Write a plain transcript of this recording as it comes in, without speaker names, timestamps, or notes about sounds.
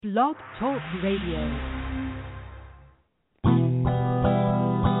Blog Talk Radio.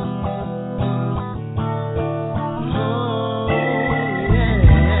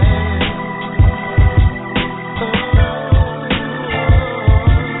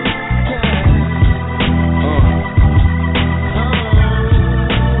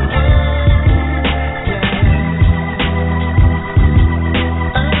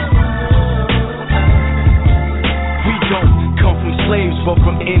 But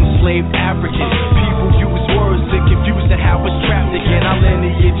from enslaved Africans, people use words to confuse and how it's trapped again. Our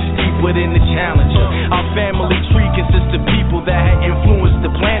lineage is deeper than the challenger. Our family tree consists of people that had influenced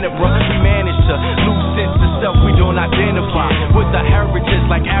the planet, bro. We managed to lose sense of self, we don't identify with the heritage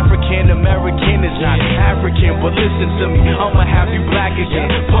like African American is not African. But listen to me, I'ma have you black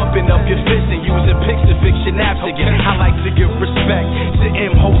again, pumping up your fist and using pics to fix your naps again. I like to give respect to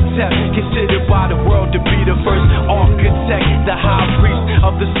Imhotep, considered by the world to be the first architect, the high priest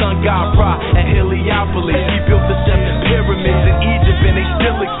of the sun god Ra at Heliopolis. He built the 7 pyramids in Egypt and they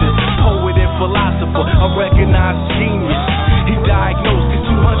still exist. Poet and philosopher, a recognized genius. He diagnosed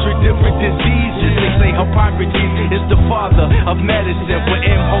 200 different diseases. They say Hippocrates is the father of medicine, but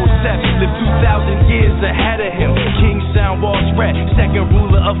Imhotep lived 2,000 years ahead of him. King Soundwall's rat, second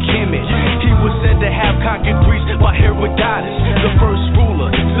ruler of Kemet. He was said to have conquered Greece by Herodotus, the first ruler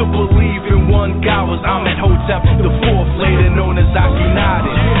to believe in one God was Amenhotep the fourth, later known as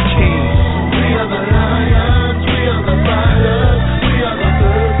Akhenaten. King. We are the lions, we are the fighters, we are the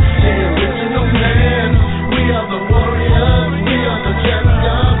first, the original man. We are the warriors, we are the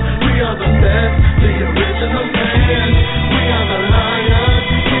champions, we are the best, the original man. We are the lions,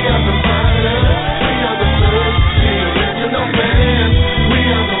 we are the fighters, we are the first, the original man. We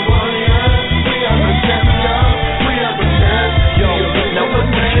are the warriors, we are the champions, we are the best, the original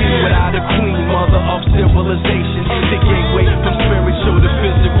man. King without a queen, mother of civilization, the gateway from spiritual to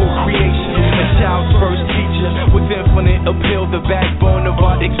physical creation. A child's first teacher with infinite appeal, the backbone of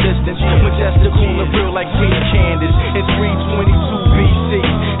our existence. Majestical and real like Queen Candace in 322 BC.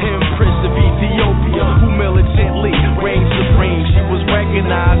 Empress of Ethiopia, who militantly reigned supreme. She was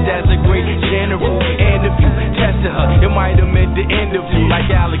recognized as a great general, and if you tested her, it might have meant the end of you. Like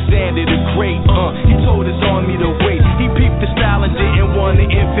Alexander the Great, he told his army to wait. He peeped the style and didn't want to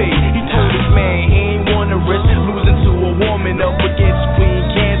invade. He told his man he ain't want to risk losing to a woman up against Queen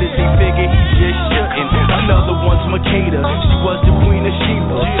Candace. They figured he just shouldn't. Another one's Makeda, she was the Queen of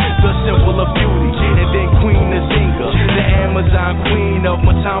Sheba, the symbol of beauty, and then Queen Nzinga, the Amazon Queen of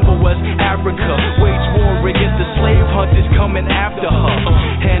Matamba, West Africa. Wage war against the slave hunters coming after her,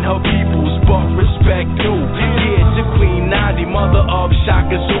 and her peoples but respect due. Yeah, to Queen Nandi, mother of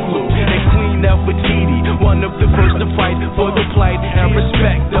Shaka Zulu, and Queen Nefertiti, one of the first to fight for the plight and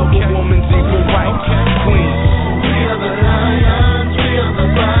respect of a woman's equal rights. Queen. We are the lions, we are the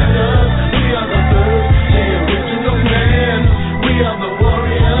fighters, we are the first, the original man. We are the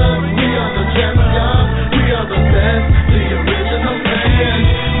warriors, we are the champions, we are the best, the original man.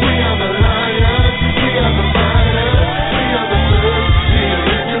 We are the lions, we are the fighters, we are the first, the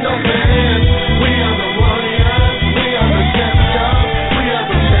original man. We are the warriors, we are the champions, we are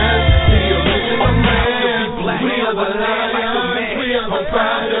the best, the original man. We are the lions, we are the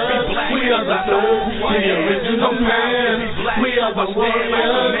fighters, we are the first, the original man. We are the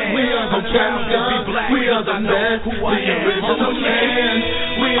warriors, we are the champions, we are the best, the original man.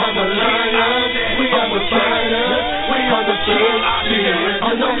 We are the lions, we are the fighters, we are the first, the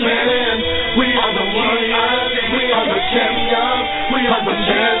original man. We are the warriors, we are the champions, we are the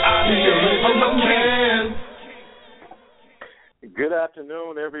best, the original man. Good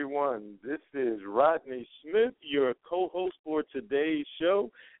afternoon, everyone. This is Rodney Smith, your co-host for today's show,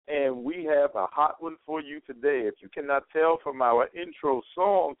 and we have a hot one for you today. If you cannot tell from our intro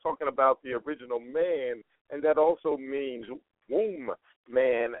song talking about the original man, and that also means womb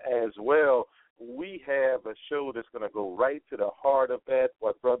man as well, we have a show that's going to go right to the heart of that.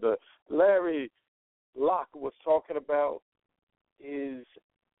 What Brother Larry Locke was talking about is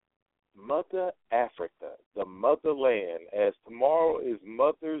Mother Africa, the motherland. As tomorrow is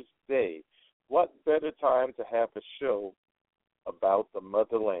Mother's Day, what better time to have a show about the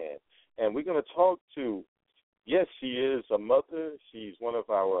motherland? And we're going to talk to, yes, she is a mother. She's one of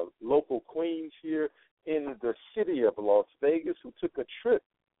our local queens here in the city of Las Vegas who took a trip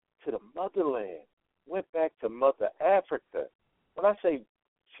to the motherland, went back to Mother Africa. When I say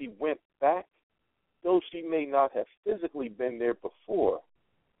she went back, though she may not have physically been there before,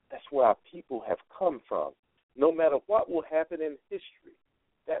 that's where our people have come from. No matter what will happen in history,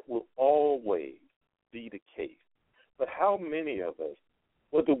 that will always be the case. But how many of us,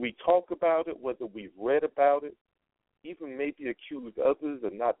 whether we talk about it, whether we've read about it, even maybe accuse others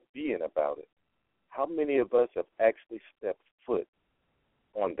of not being about it. How many of us have actually stepped foot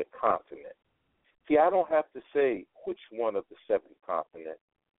on the continent? See, I don't have to say which one of the 7 continents,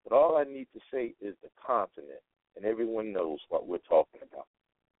 but all I need to say is the continent, and everyone knows what we're talking about.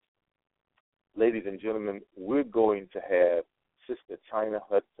 Ladies and gentlemen, we're going to have Sister China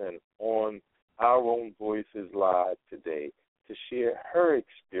Hudson on Our Own Voices Live today to share her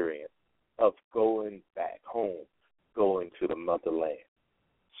experience of going back home, going to the motherland.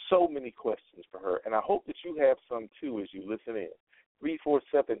 So many questions for her, and I hope that you have some too as you listen in.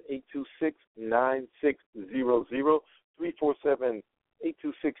 347-826-9600, 347-826-9600.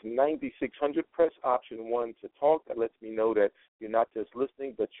 Press option 1 to talk. That lets me know that you're not just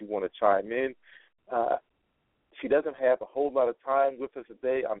listening, but you want to chime in. She doesn't have a whole lot of time with us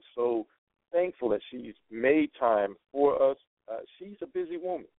today. I'm so thankful that she's made time for us. She's a busy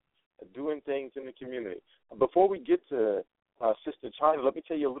woman doing things in the community. Before we get to Sister China, let me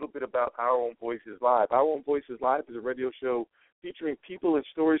tell you a little bit about Our Own Voices Live. Our Own Voices Live is a radio show featuring people and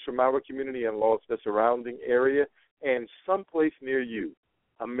stories from our community and lost the surrounding area and someplace near you.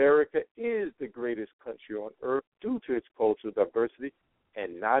 America is the greatest country on earth due to its cultural diversity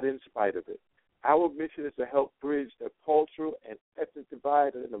and not in spite of it. Our mission is to help bridge the cultural and ethnic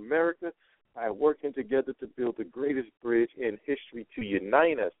divide in America by working together to build the greatest bridge in history to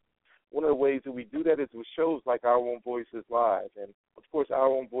unite us. One of the ways that we do that is with shows like Our Own Voices Live. And, of course, Our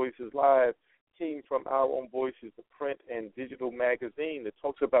Own Voices Live came from Our Own Voices, the print and digital magazine that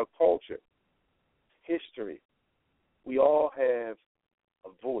talks about culture, history. We all have a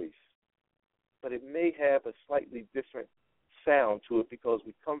voice, but it may have a slightly different sound to it because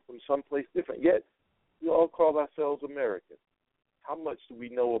we come from someplace different. Yet, we all call ourselves Americans. How much do we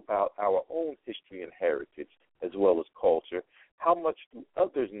know about our own history and heritage as well as culture? How much do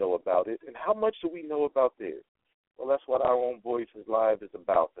others know about it, and how much do we know about theirs? Well, that's what Our Own Voices Live is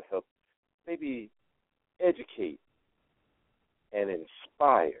about, to help maybe educate and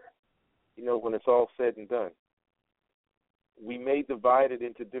inspire. You know, when it's all said and done, we may divide it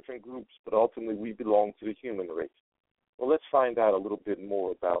into different groups, but ultimately we belong to the human race. Well, let's find out a little bit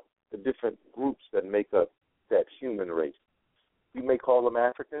more about the different groups that make up that human race. We may call them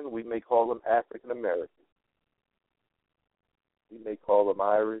African. We may call them African American. We may call them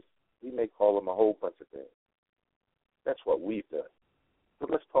Irish. We may call them a whole bunch of things. That's what we've done. But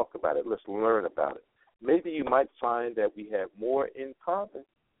let's talk about it. Let's learn about it. Maybe you might find that we have more in common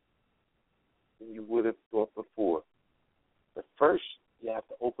than you would have thought before. But first, you have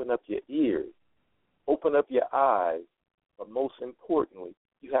to open up your ears, open up your eyes, but most importantly,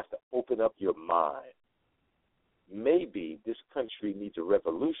 you have to open up your mind. Maybe this country needs a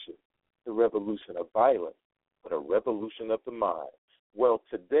revolution, the revolution of violence, but a revolution of the mind. Well,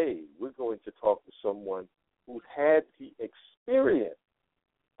 today we're going to talk to someone who had the experience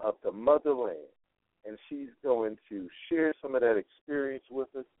of the motherland, and she's going to share some of that experience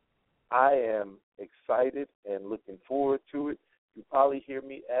with us. I am excited and looking forward to it. You probably hear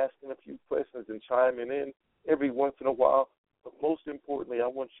me asking a few questions and chiming in every once in a while, but most importantly, I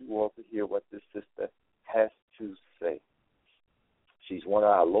want you all to hear what this sister has to say. She's one of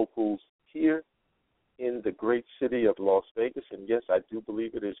our locals here in the great city of Las Vegas, and yes, I do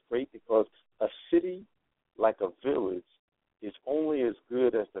believe it is great because a city, like a village, is only as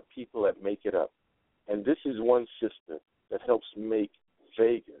good as the people that make it up. And this is one sister that helps make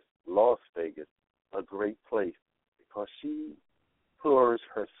Vegas, Las Vegas, a great place because she pours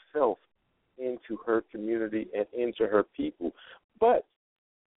herself into her community and into her people. But in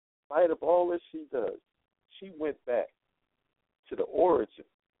spite of all that she does, she went back to the origin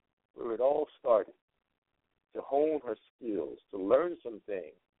where it all started, to hone her skills, to learn some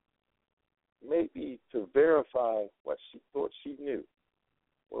things, maybe to verify what she thought she knew.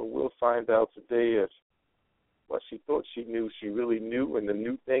 Well, we'll find out today if what she thought she knew, she really knew, and the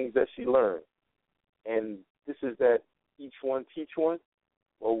new things that she learned. And this is that each one teach one.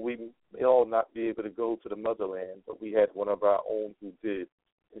 Well, we may all not be able to go to the motherland, but we had one of our own who did,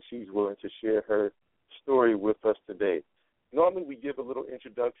 and she's willing to share her story with us today. Normally we give a little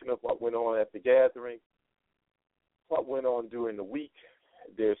introduction of what went on at the gathering, what went on during the week.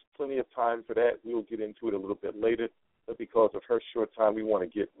 There's plenty of time for that. We'll get into it a little bit later, but because of her short time, we want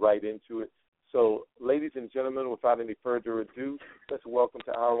to get right into it. So, ladies and gentlemen, without any further ado, let's welcome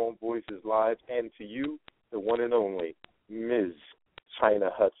to Our Own Voices Live and to you, the one and only Ms. China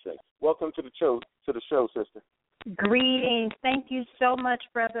Hudson. Welcome to the show, sister. Greetings. Thank you so much,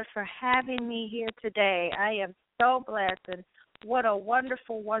 brother, for having me here today. I am so blessed, and what a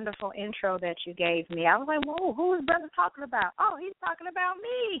wonderful, wonderful intro that you gave me. I was like, whoa, who is brother talking about? Oh, he's talking about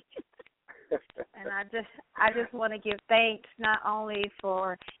me. And I just want to give thanks not only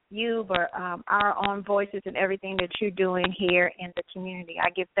for you, but our own voices and everything that you're doing here in the community. I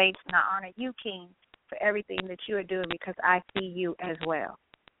give thanks and I honor you, King, for everything that you are doing because I see you as well.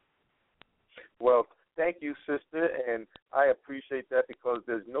 Well, thank you, sister, and I appreciate that because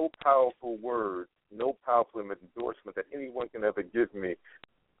there's no powerful word, no powerful endorsement that anyone can ever give me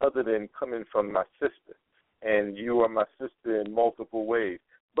other than coming from my sister. And you are my sister in multiple ways.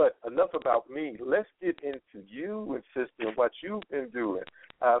 But enough about me. Let's get into you and sister and what you've been doing.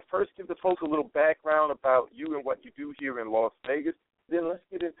 First, give the folks a little background about you and what you do here in Las Vegas. Then let's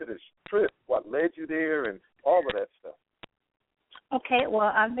get into this trip, what led you there and all of that stuff. Okay,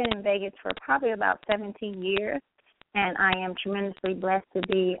 well, I've been in Vegas for probably about 17 years, and I am tremendously blessed to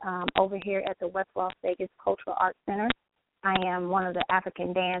be over here at the West Las Vegas Cultural Arts Center. I am one of the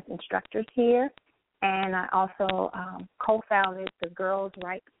African dance instructors here, and I also co-founded the Girls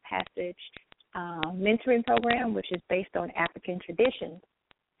Rite Passage mentoring program, which is based on African traditions,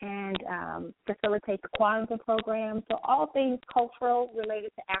 and facilitate the Kwanzaa program. So all things cultural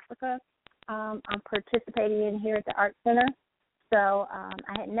related to Africa, I'm participating in here at the Art Center. So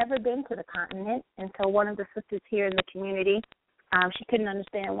I had never been to the continent, and so one of the sisters here in the community, she couldn't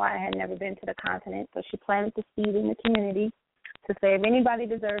understand why I had never been to the continent, so she planted the seed in the community to say if anybody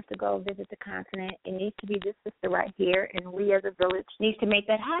deserves to go visit the continent, it needs to be this sister right here, and we as a village need to make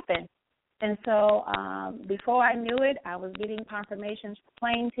that happen. And so before I knew it, I was getting confirmations for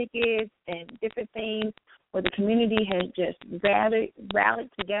plane tickets and different things where the community has just rallied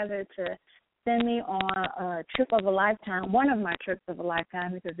together to send me on a trip of a lifetime, one of my trips of a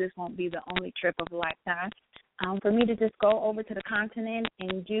lifetime, because this won't be the only trip of a lifetime, for me to just go over to the continent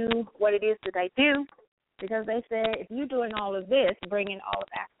and do what it is that I do, because they said, if you're doing all of this, bringing all of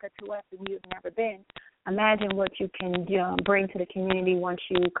Africa to us and you've never been, imagine what you can bring to the community once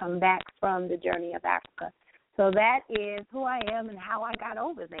you come back from the journey of Africa. So that is who I am and how I got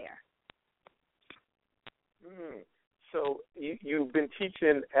over there. So you've been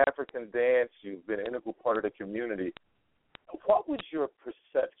teaching African dance. You've been an integral part of the community. What was your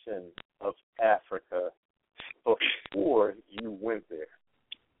perception of Africa before you went there?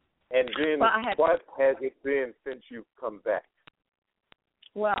 And then what has it been since you've come back?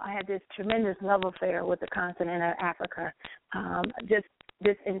 Well, I had this tremendous love affair with the continent of Africa, just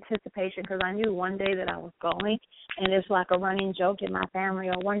this anticipation, because I knew one day that I was going, and it's like a running joke in my family,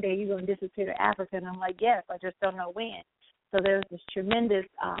 or one day you're going to disappear to Africa, and I'm like, yes, I just don't know when. So there's this tremendous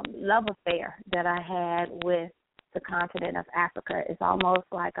love affair that I had with the continent of Africa. It's almost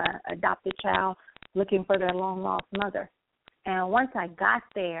like an adopted child looking for their long-lost mother. And once I got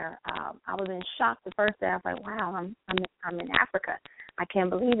there, I was in shock the first day. I was like, wow, I'm in Africa. I can't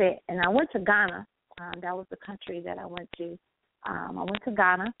believe it. And I went to Ghana. That was the country that I went to. I went to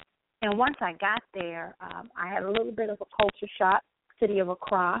Ghana. And once I got there, I had a little bit of a culture shock. City of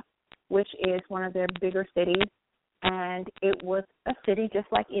Accra, which is one of their bigger cities. And it was a city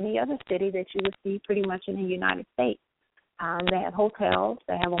just like any other city that you would see pretty much in the United States. They have hotels.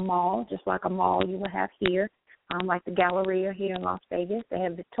 They have a mall, just like a mall you would have here. Like the Galleria here in Las Vegas. They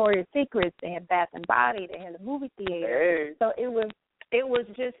have Victoria's Secrets. They have Bath and Body. They have the movie theater. Hey. So it was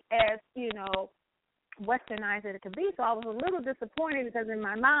just as, westernized as it could be. So I was a little disappointed because in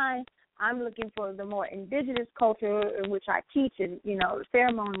my mind, I'm looking for the more indigenous culture in which I teach and, the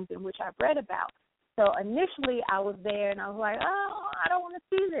ceremonies in which I've read about. So initially I was there and I was like, oh, I don't want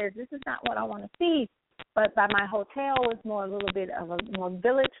to see this. This is not what I want to see. But by my hotel was more a little bit of a more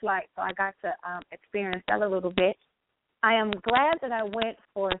village-like, so I got to experience that a little bit. I am glad that I went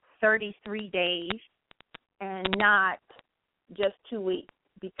for 33 days and not just 2 weeks,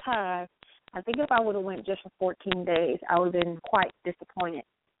 because I think if I would have went just for 14 days, I would have been quite disappointed,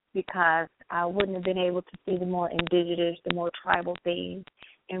 because I wouldn't have been able to see the more indigenous, the more tribal things,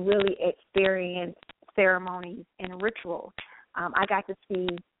 and really experience ceremonies and rituals. I got to see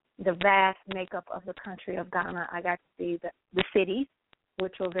the vast makeup of the country of Ghana. I got to see the cities,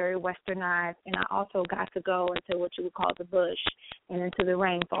 which were very westernized, and I also got to go into what you would call the bush and into the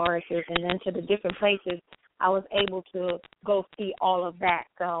rainforests and into the different places. I was able to go see all of that.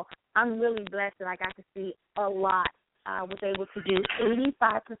 So I'm really blessed that I got to see a lot. I was able to do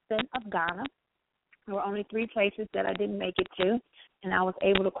 85% of Ghana. There were only 3 places that I didn't make it to, and I was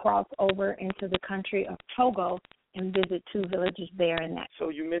able to cross over into the country of Togo and visit 2 villages there in that. So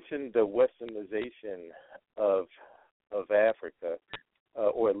you mentioned the westernization of Africa,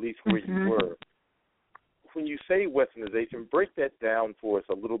 or at least where you were. When you say westernization, break that down for us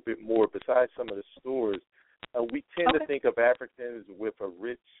a little bit more. Besides some of the stores, we tend to think of Africans with a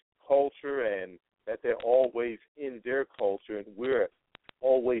rich culture and that they're always in their culture, and we're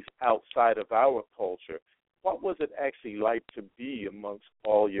always outside of our culture. What was it actually like to be amongst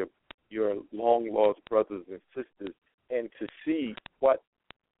all your long-lost brothers and sisters and to see what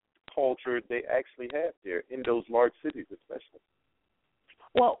culture they actually have there in those large cities especially?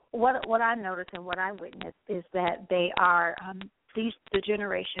 Well, what I noticed and what I witnessed is that they are, the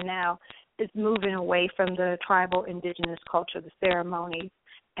generation now is moving away from the tribal indigenous culture, the ceremonies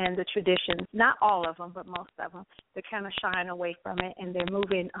and the traditions. Not all of them, but most of them. They're kind of shying away from it, and they're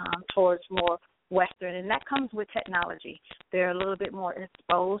moving towards more Western, and that comes with technology. They're a little bit more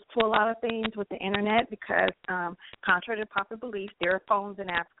exposed to a lot of things with the Internet because, contrary to popular belief, there are phones in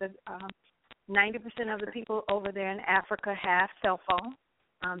Africa. 90% of the people over there in Africa have cell phones.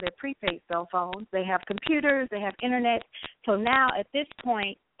 They're prepaid cell phones. They have computers. They have Internet. So now at this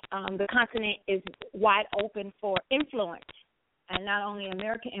point, the continent is wide open for influence, and not only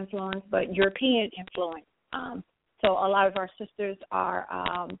American influence, but European influence. So a lot of our sisters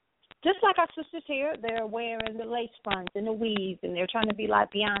are just like our sisters here. They're wearing the lace fronts and the weaves, and they're trying to be like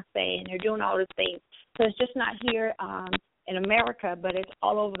Beyonce, and they're doing all these things. So it's just not here in America, but it's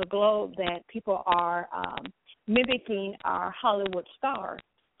all over the globe that people are mimicking our Hollywood stars.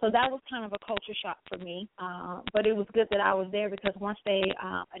 So that was kind of a culture shock for me, but it was good that I was there because once they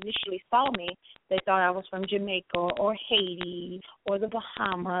initially saw me, they thought I was from Jamaica or Haiti or the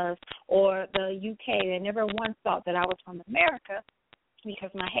Bahamas or the UK. They never once thought that I was from America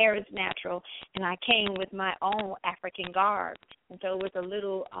because my hair is natural and I came with my own African garb. And so it was a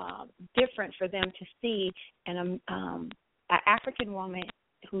little different for them to see an African woman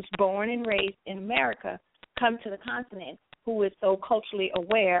who's born and raised in America come to the continent who is so culturally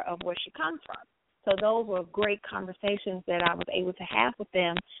aware of where she comes from. So those were great conversations that I was able to have with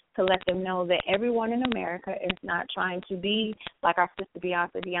them to let them know that everyone in America is not trying to be like our sister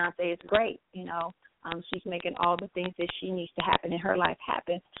Beyonce. Beyonce is great, you know. She's making all the things that she needs to happen in her life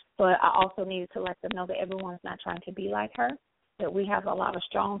happen. But I also needed to let them know that everyone's not trying to be like her, that we have a lot of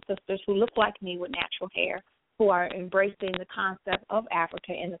strong sisters who look like me with natural hair who are embracing the concept of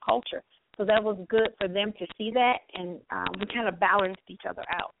Africa and the culture. So that was good for them to see that, and we kind of balanced each other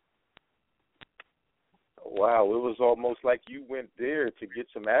out. Wow, it was almost like you went there to get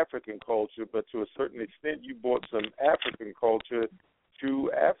some African culture, but to a certain extent you brought some African culture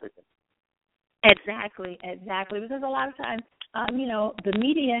to Africans. Exactly, because a lot of times, the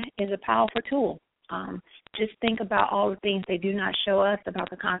media is a powerful tool. Just think about all the things they do not show us about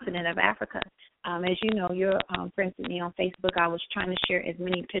the continent of Africa. As you know, you're friends with me on Facebook. I was trying to share as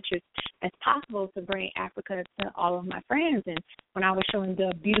many pictures as possible to bring Africa to all of my friends. And when I was showing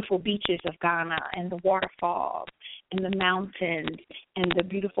the beautiful beaches of Ghana and the waterfalls and the mountains and the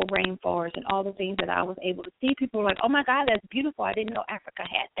beautiful rainforests and all the things that I was able to see, people were like, oh, my God, that's beautiful. I didn't know Africa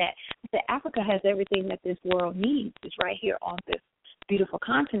had that. I said, Africa has everything that this world needs. It's right here on this beautiful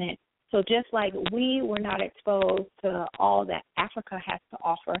continent. So just like we were not exposed to all that Africa has to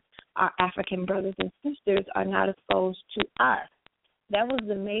offer, our African brothers and sisters are not exposed to us. That was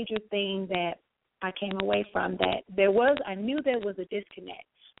the major thing that I came away from, that I knew there was a disconnect,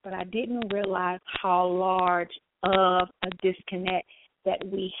 but I didn't realize how large of a disconnect that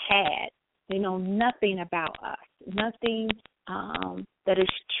we had. They know nothing about us, nothing that is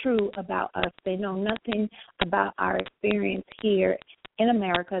true about us. They know nothing about our experience here in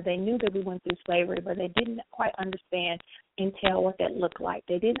America. They knew that we went through slavery, but they didn't quite understand in detail what that looked like.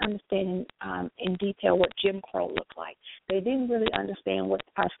 They didn't understand in detail what Jim Crow looked like. They didn't really understand what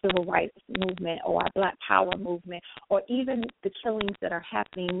our civil rights movement or our Black Power movement or even the killings that are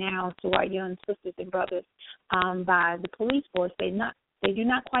happening now to our young sisters and brothers by the police force. They do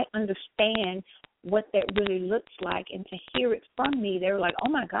not quite understand what that really looks like. And to hear it from me, they were like, oh,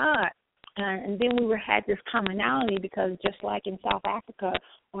 my God. And then we had this commonality because just like in South Africa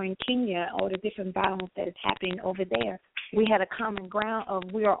or in Kenya or the different battles that is happening over there, we had a common ground of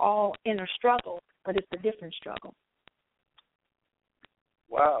we are all in a struggle, but it's a different struggle.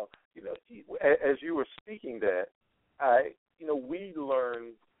 Wow. As you were speaking that, we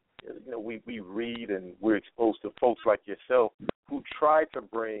learn, we read and we're exposed to folks like yourself who try to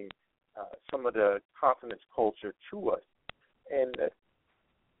bring some of the continent's culture to us. And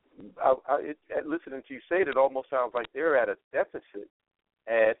listening to you say it, it almost sounds like they're at a deficit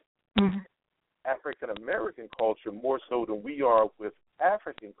at African-American culture more so than we are with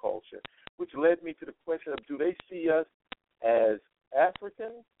African culture, which led me to the question of, do they see us as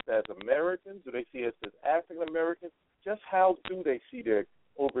Africans, as Americans? Do they see us as African-Americans? Just how do they see their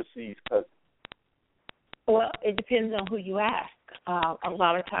overseas cousins? Well, it depends on who you ask. A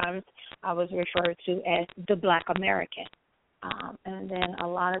lot of times I was referred to as the Black American. And then a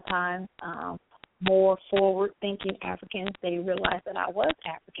lot of times more forward-thinking Africans, they realized that I was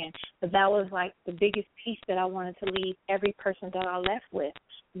African. But that was like the biggest piece that I wanted to leave every person that I left with,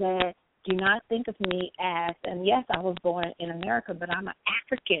 that do not think of me as, and yes, I was born in America, but I'm an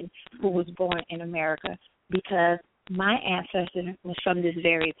African who was born in America because my ancestor was from this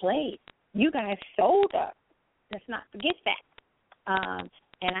very place. You guys sold us. Let's not forget that.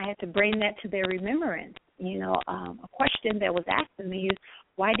 And I had to bring that to their remembrance. You know, a question that was asked to me is,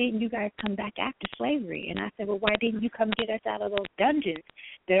 why didn't you guys come back after slavery? And I said, well, why didn't you come get us out of those dungeons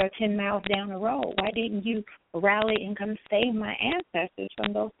that are 10 miles down the road? Why didn't you rally and come save my ancestors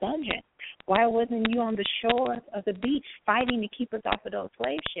from those dungeons? Why wasn't you on the shores of the beach fighting to keep us off of those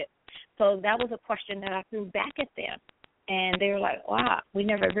slave ships? So that was a question that I threw back at them. And they were like, wow, we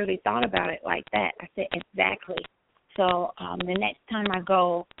never really thought about it like that. I said, exactly. So the next time I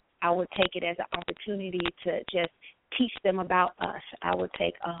go, I would take it as an opportunity to just teach them about us. I would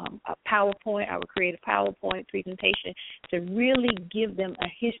take a PowerPoint. I would create a PowerPoint presentation to really give them a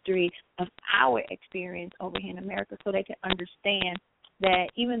history of our experience over here in America so they can understand that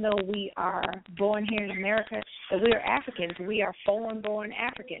even though we are born here in America, that we are Africans. We are foreign-born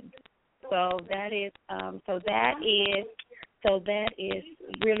Africans. So that is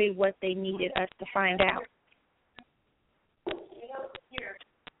really what they needed us to find out.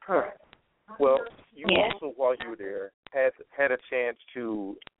 Huh. Well, you also, while you were there, had a chance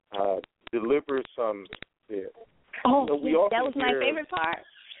to deliver some. Oh, that was my favorite part.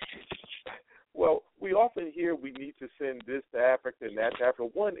 Well, we often hear we need to send this to Africa and that to Africa.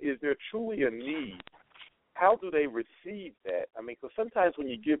 One, is there truly a need? How do they receive that? I mean, because sometimes when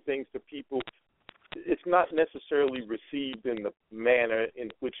you give things to people, it's not necessarily received in the manner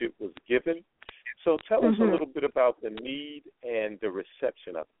in which it was given. So tell us a little bit about the need and the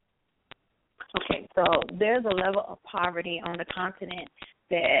reception of it. Okay, so there's a level of poverty on the continent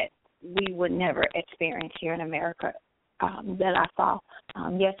that we would never experience here in America that I saw.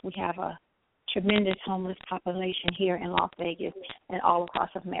 Yes, we have a tremendous homeless population here in Las Vegas and all across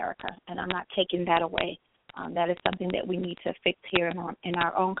America, and I'm not taking that away. That is something that we need to fix here in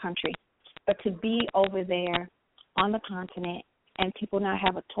our own country. But to be over there on the continent and people not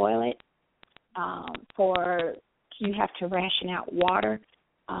have a toilet, you have to ration out water.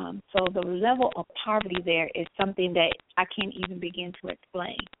 So the level of poverty there is something that I can't even begin to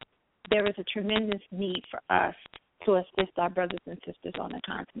explain. There is a tremendous need for us to assist our brothers and sisters on the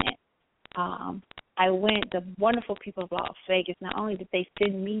continent. The wonderful people of Las Vegas, not only did they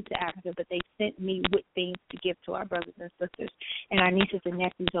send me to Africa, but they sent me with things to give to our brothers and sisters and our nieces and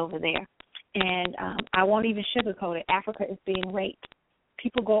nephews over there. And I won't even sugarcoat it. Africa is being raped.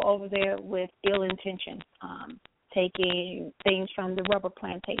 People go over there with ill intentions, taking things from the rubber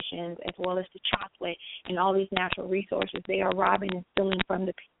plantations as well as the chocolate and all these natural resources. They are robbing and stealing from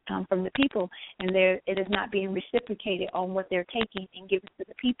the people, and it is not being reciprocated on what they're taking and giving to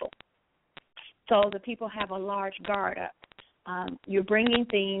the people. So the people have a large guard up. You're bringing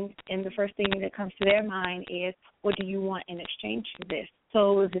things, and the first thing that comes to their mind is, what do you want in exchange for this?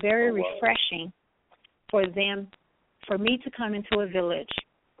 So it was very refreshing for me to come into a village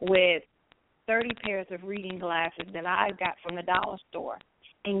with 30 pairs of reading glasses that I got from the dollar store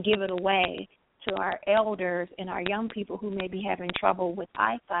and give it away to our elders and our young people who may be having trouble with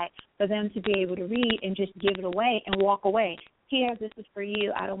eyesight, for them to be able to read and just give it away and walk away. Here, this is for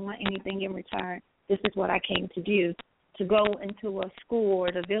you. I don't want anything in return. This is what I came to do, to go into a school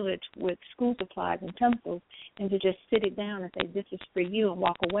or the village with school supplies and pencils and to just sit it down and say, this is for you, and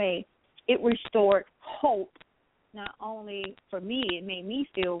walk away. It restored hope. Not only for me, it made me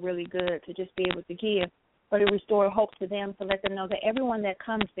feel really good to just be able to give, but it restored hope to them, to let them know that everyone that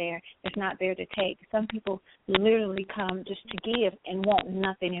comes there is not there to take. Some people literally come just to give and want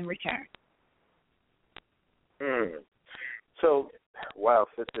nothing in return. So, wow,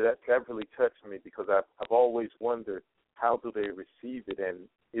 sister, that really touched me, because I've always wondered, how do they receive it, and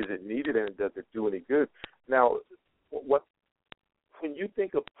is it needed, and does it do any good? Now, when you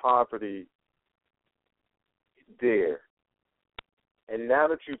think of poverty there, and now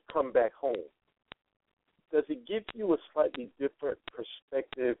that you've come back home, does it give you a slightly different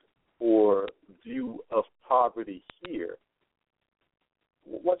perspective or view of poverty here?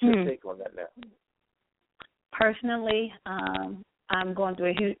 What's your take on that now? Personally, I'm going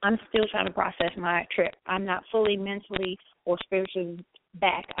through I'm still trying to process my trip. I'm not fully mentally or spiritually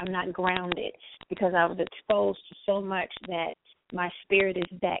back. I'm not grounded because I was exposed to so much that my spirit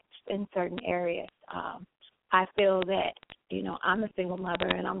is vexed in certain areas. I feel that, I'm a single mother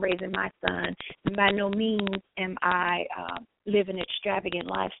and I'm raising my son. And by no means am I living an extravagant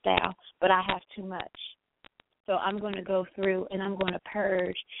lifestyle, but I have too much. So I'm going to go through and I'm going to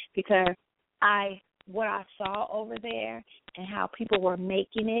purge, because what I saw over there and how people were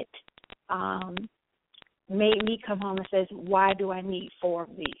making it made me come home and says, why do I need 4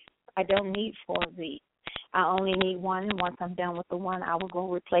 of these? I don't need 4 of these. I only need one, and once I'm done with the one, I will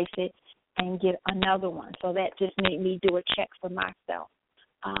go replace it and get another one. So that just made me do a check for myself.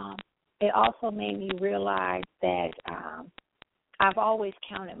 It also made me realize that I've always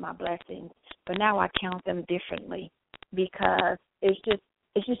counted my blessings, but now I count them differently because it's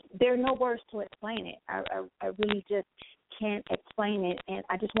just there are no words to explain it. I really just can't explain it, and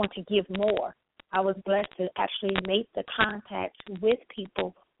I just want to give more. I was blessed to actually make the contacts with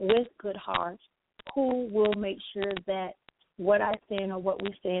people with good hearts who will make sure that what I send or what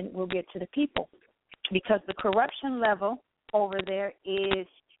we send will get to the people, because the corruption level over there is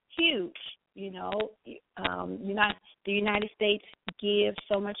huge. You know, the United States gives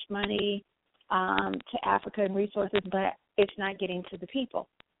so much money to Africa and resources, but it's not getting to the people.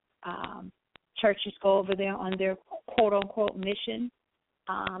 Churches go over there on their quote-unquote mission,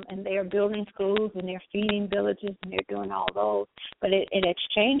 and they are building schools and they're feeding villages and they're doing all those. But in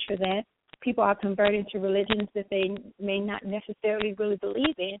exchange for that, people are converting to religions that they may not necessarily really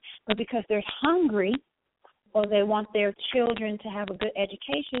believe in, but because they're hungry or they want their children to have a good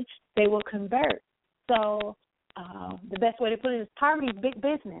education, they will convert. So the best way to put it is poverty is big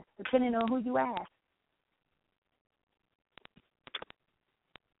business, depending on who you ask.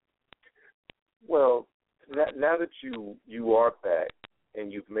 Well, now that you are back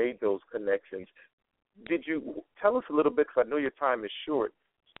and you've made those connections, did you tell us a little bit, because I know your time is short,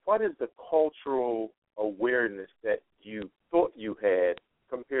 what is the cultural awareness that you thought you had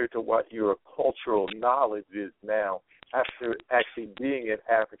compared to what your cultural knowledge is now after actually being in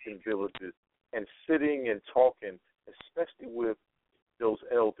African villages and sitting and talking, especially with those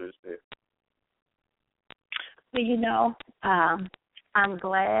elders there? Well, you know, I'm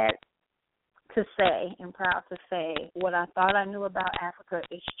glad to say and proud to say what I thought I knew about Africa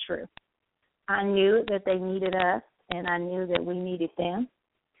is true. I knew that they needed us, and I knew that we needed them.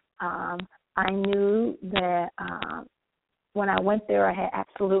 I knew that when I went there, I had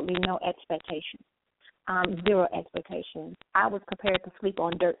absolutely no expectations, 0 expectations. I was prepared to sleep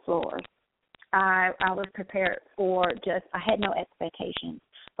on dirt floors. I was prepared for I had no expectations.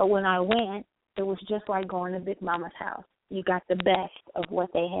 But when I went, it was just like going to Big Mama's house. You got the best of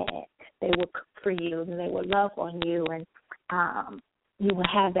what they had. They would cook for you, and they would love on you, and you would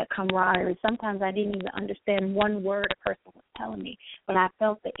have that camaraderie. Sometimes I didn't even understand one word a person was telling me, but I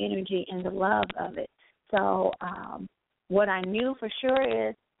felt the energy and the love of it. So what I knew for sure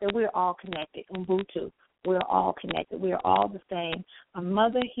is that we're all connected. Ubuntu, we're all connected. We're all the same. A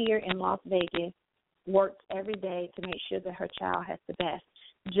mother here in Las Vegas works every day to make sure that her child has the best,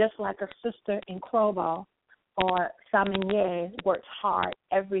 just like a sister in Krobo or Samanier works hard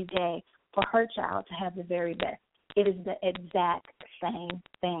every day for her child to have the very best. It is the exact same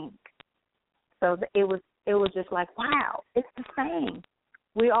thing. So it was just like, wow, it's the same.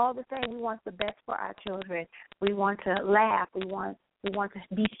 We're all the same. We want the best for our children. We want to laugh. We want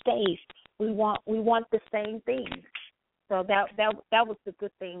to be safe. We want the same things. So that was the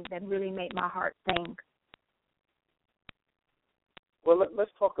good thing that really made my heart sing. Well,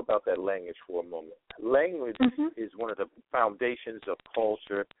 let's talk about that language for a moment. Language is one of the foundations of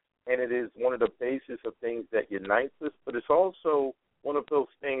culture, and it is one of the basis of things that unites us, but it's also one of those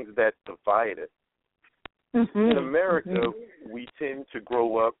things that divide us. In America, we tend to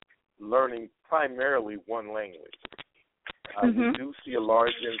grow up learning primarily one language. We do see a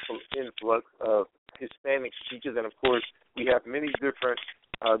large influx of Hispanic speakers, and, of course, we have many different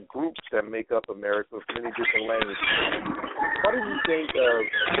groups that make up America with many different languages. What do you think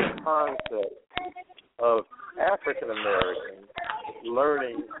of the concept of African Americans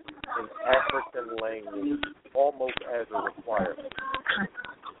learning an African language almost as a requirement?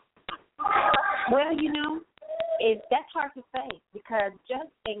 Well, you know, that's hard to say because just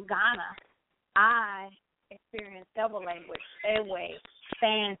in Ghana, I experienced double language, Ewe,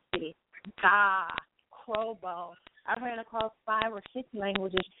 Fancy, Ga, Krobo. I ran across 5 or 6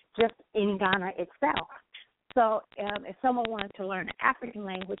 languages just in Ghana itself. So if someone wanted to learn an African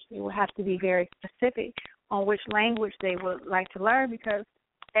language, they would have to be very specific on which language they would like to learn because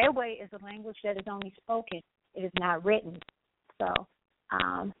Ewe is a language that is only spoken. It is not written. So,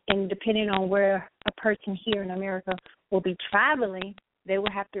 and depending on where a person here in America will be traveling, they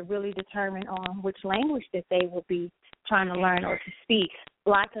will have to really determine on which language that they will be trying to learn or to speak.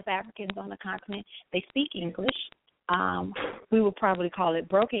 Lots of Africans on the continent, they speak English. We would probably call it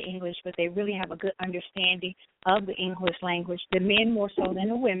broken English, but they really have a good understanding of the English language. The men more so than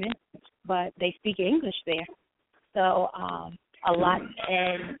the women, but they speak English there. So a lot,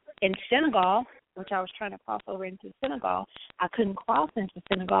 and in Senegal, which I was trying to cross over into Senegal, I couldn't cross into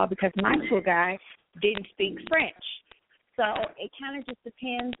Senegal because my tour guide didn't speak French. So it kind of just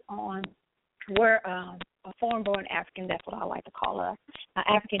depends on where a foreign-born African, that's what I like to call us, an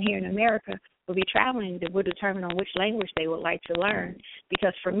African here in America, will be traveling that will determine on which language they would like to learn.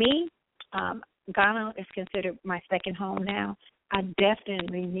 Because for me, Ghana is considered my second home now. I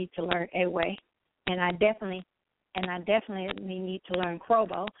definitely need to learn Ewe, and I definitely need to learn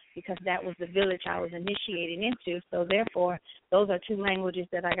Krobo because that was the village I was initiated into. So therefore, those are two languages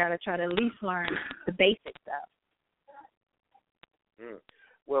that I got to try to at least learn the basics of.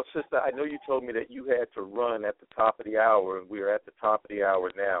 Well, sister, I know you told me that you had to run at the top of the hour, and we are at the top of the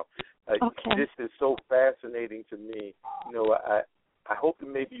hour now. Okay. This is so fascinating to me. You know, I hope that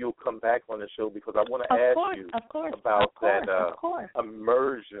maybe you'll come back on the show because I want to ask you about that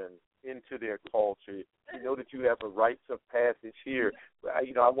immersion into their culture. You know that you have a rites of passage here.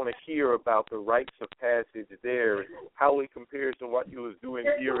 I want to hear about the rites of passage there and how it compares to what you was doing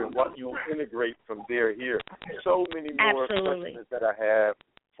here and what you'll integrate from there here. So many more questions that I have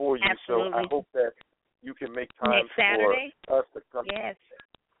for you. Absolutely. So I hope that you can make time next Saturday for us to come. Yes.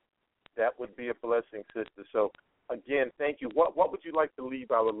 That would be a blessing, sister. So, again, thank you. What would you like to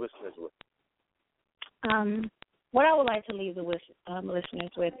leave our listeners with? What I would like to leave the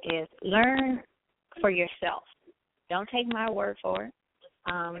listeners with is learn for yourself. Don't take my word for it.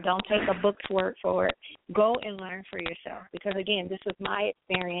 Don't take a book's word for it. Go and learn for yourself. Because, again, this was my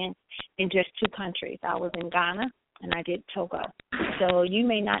experience in just two countries. I was in Ghana and I did Togo. So you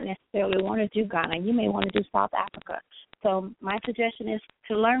may not necessarily want to do Ghana. You may want to do South Africa. So my suggestion is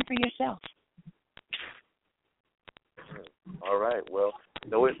to learn for yourself. All right. Well,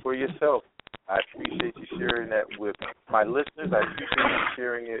 know it for yourself. I appreciate you sharing that with my listeners. I appreciate you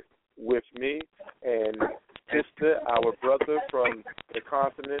sharing it with me. And sister, our brother from the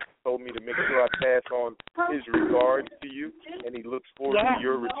continent, told me to make sure I pass on his regards to you, and he looks forward to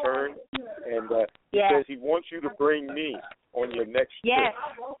your return. And he says he wants you to bring me on your next trip.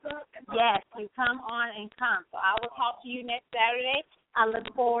 Yes, you come on and come. So I will talk to you next Saturday. I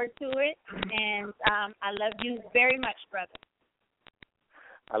look forward to it, and I love you very much, brother.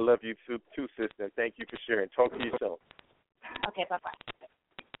 I love you too, sister. Thank you for sharing. Talk to you soon. Okay, bye-bye.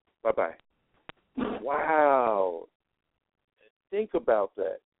 Bye-bye. Wow. Think about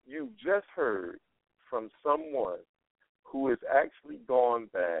that. You just heard from someone who has actually gone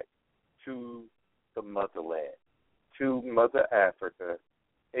back to the motherland, to Mother Africa,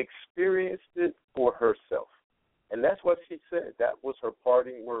 experienced it for herself. And that's what she said. That was her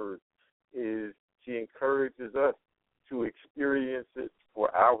parting word, is she encourages us to experience it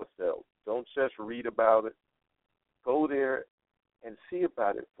for ourselves. Don't just read about it. Go there and see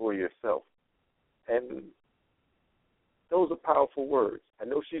about it for yourself. And those are powerful words. I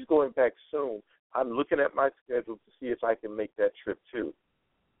know she's going back soon. I'm looking at my schedule to see if I can make that trip too.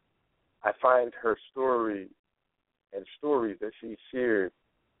 I find her story and stories that she shared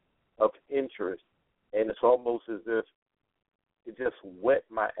of interest, and it's almost as if it just whet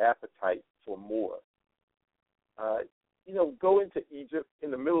my appetite for more. Going to Egypt,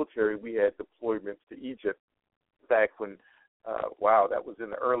 in the military, we had deployments to Egypt back when, that was in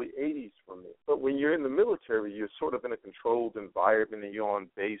the early 80s for me. But when you're in the military, you're sort of in a controlled environment and you're on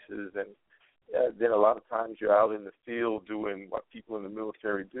bases, and then a lot of times you're out in the field doing what people in the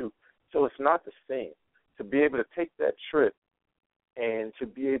military do. So it's not the same. To be able to take that trip and to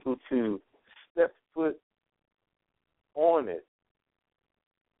be able to step foot on it,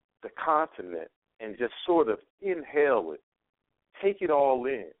 the continent, and just sort of inhale it, take it all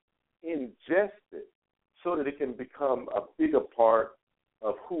in, ingest it, so that it can become a bigger part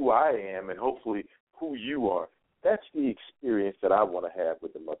of who I am and hopefully who you are. That's the experience that I want to have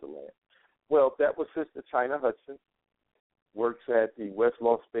with the motherland. Well, that was Sister China Hudson, works at the West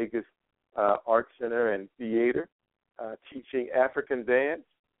Las Vegas Art Center and Theater, teaching African dance,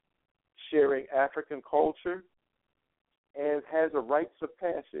 sharing African culture, and has a rites of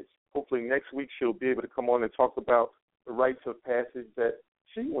passage. Hopefully next week she'll be able to come on and talk about the rites of passage that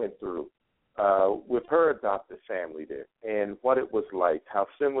she went through with her adopted family there and what it was like, how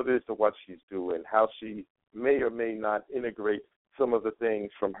similar it is to what she's doing, how she may or may not integrate some of the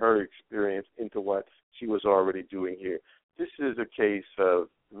things from her experience into what she was already doing here. This is a case of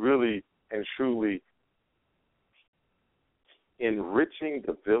really and truly enriching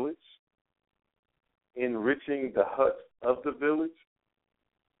the village, enriching the hut of the village.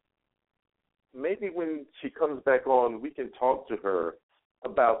 Maybe when she comes back on, we can talk to her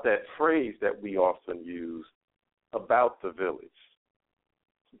about that phrase that we often use about the village.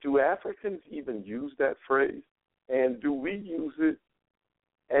 Do Africans even use that phrase? And do we use it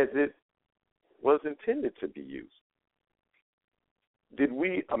as it was intended to be used? Did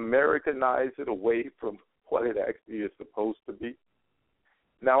we Americanize it away from what it actually is supposed to be?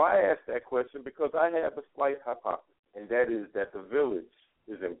 Now, I ask that question because I have a slight hypothesis, and that is that the village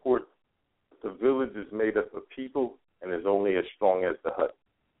is important. The village is made up of people and is only as strong as the hut.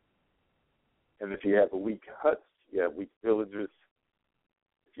 And if you have a weak huts, you have weak villages.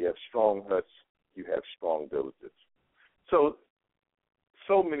 If you have strong huts, you have strong villages.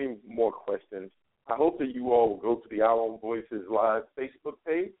 So many more questions. I hope that you all will go to the Our Own Voices Live Facebook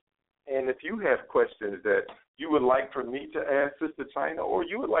page. And if you have questions that you would like for me to ask Sister China or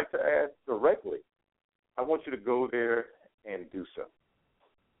you would like to ask directly, I want you to go there and do so.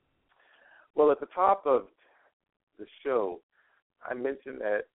 Well, at the top of the show, I mentioned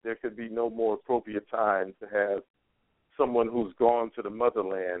that there could be no more appropriate time to have someone who's gone to the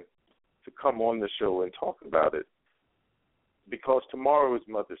motherland to come on the show and talk about it, because tomorrow is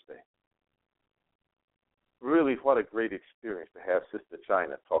Mother's Day. Really, what a great experience to have Sister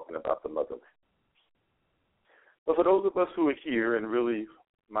China talking about the motherland. But for those of us who are here, and really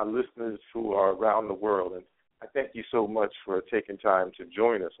my listeners who are around the world, and I thank you so much for taking time to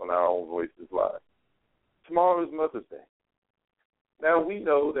join us on Our Own Voices Live. Tomorrow is Mother's Day. Now, we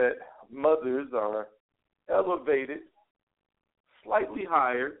know that mothers are elevated slightly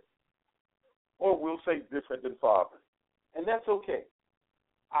higher, or we'll say different than fathers. And that's okay.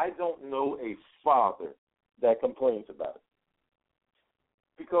 I don't know a father that complains about it,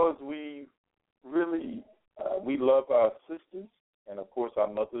 because we really, we love our sisters, and of course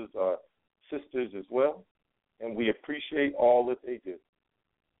our mothers are sisters as well, and we appreciate all that they do.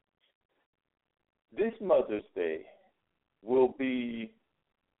 This Mother's Day will be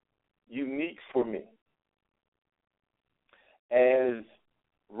unique for me, as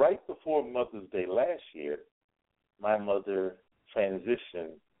right before Mother's Day last year, my mother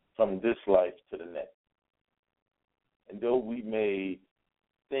transitioned from this life to the next. And though we may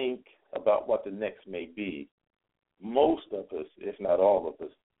think about what the next may be, most of us, if not all of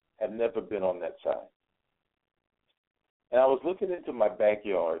us, have never been on that side. And I was looking into my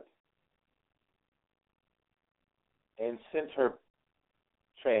backyard, and since her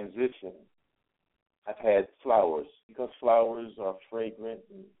transition, I've had flowers, because flowers are fragrant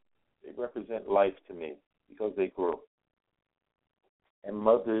and they represent life to me because they grow. And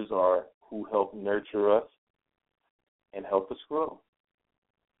mothers are who help nurture us and help us grow.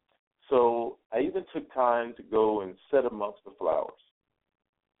 So I even took time to go and sit amongst the flowers,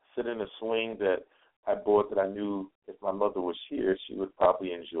 sit in a swing that I bought that I knew if my mother was here, she would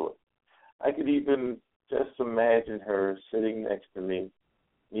probably enjoy. I could even just imagine her sitting next to me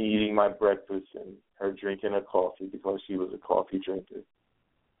eating my breakfast and her drinking a coffee because she was a coffee drinker,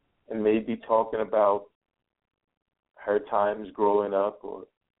 and maybe talking about her times growing up or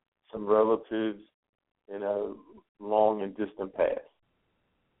some relatives in a long and distant past.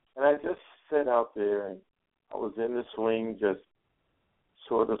 And I just sat out there, and I was in the swing just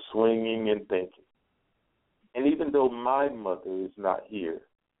sort of swinging and thinking. And even though my mother is not here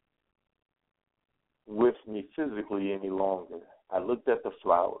with me physically any longer, I looked at the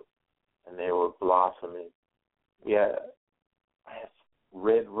flowers, and they were blossoming. I had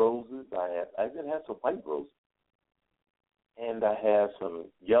red roses. I even had some white roses. And I have some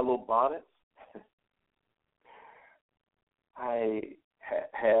yellow bonnets. I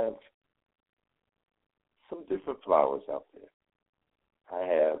have some different flowers out there. I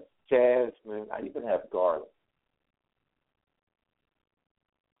have jasmine. I even have garlic.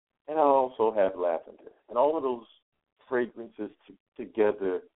 And I also have lavender. And all of those fragrances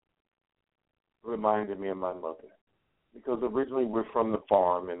together reminded me of my mother, because originally we're from the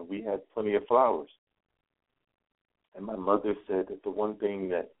farm and we had plenty of flowers. And my mother said that the one thing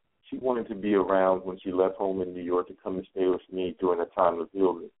that she wanted to be around when she left home in New York to come and stay with me during the time of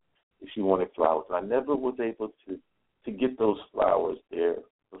illness, is she wanted flowers. And I never was able to get those flowers there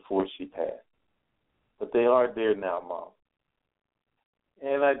before she passed. But they are there now, Mom.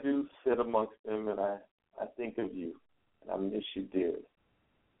 And I do sit amongst them, and I think of you, and I miss you dearly.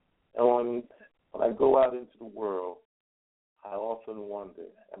 And when I go out into the world, I often wonder,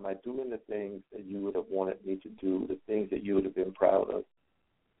 am I doing the things that you would have wanted me to do, the things that you would have been proud of?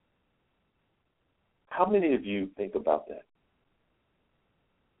 How many of you think about that?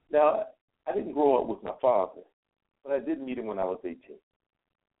 Now, I didn't grow up with my father, but I did meet him when I was 18.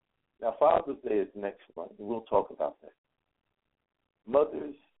 Now, Father's Day is next month, and we'll talk about that.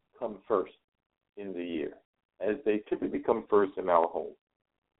 Mothers come first in the year, as they typically come first in our home.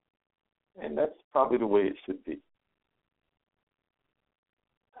 And that's probably the way it should be.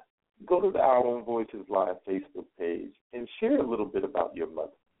 Go to the Our Own Voices Live Facebook page and share a little bit about your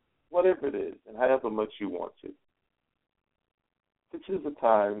mother. whatever it is, and however much you want to. This is a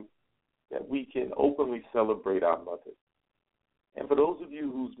time that we can openly celebrate our mothers. And for those of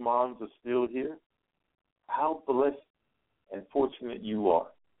you whose moms are still here, how blessed and fortunate you are.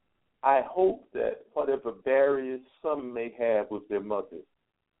 I hope that whatever barriers some may have with their mothers,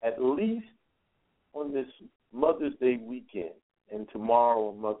 at least on this Mother's Day weekend and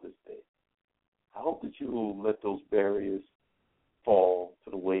tomorrow Mother's Day, I hope that you will let those barriers fall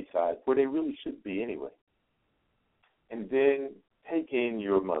to the wayside, where they really should be anyway. And then take in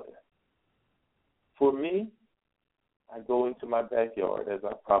your mother. For me, I go into my backyard, as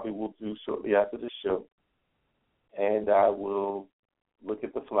I probably will do shortly after the show, and I will look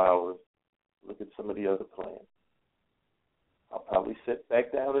at the flowers, look at some of the other plants. I'll probably sit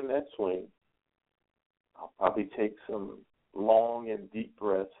back down in that swing. I'll probably take some long and deep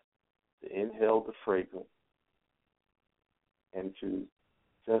breaths to inhale the fragrance and to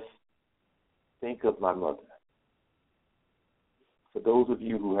just think of my mother. For those of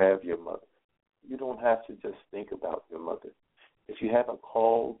you who have your mother, you don't have to just think about your mother. If you haven't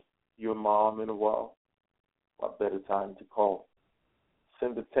called your mom in a while, what better time to call?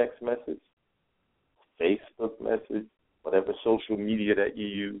 Send a text message, Facebook message, whatever social media that you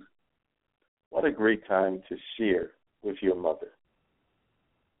use. What a great time to share with your mother.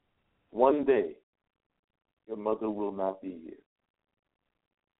 One day, your mother will not be here.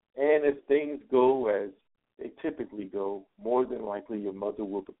 And if things go as they typically go, more than likely your mother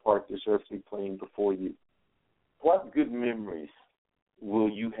will depart this earthly plane before you. What good memories will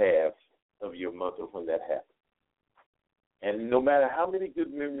you have of your mother when that happens? And no matter how many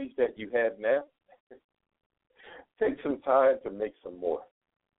good memories that you have now, take some time to make some more.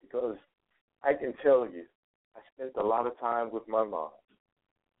 Because I can tell you, I spent a lot of time with my mom.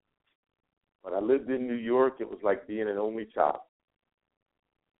 When I lived in New York, it was like being an only child.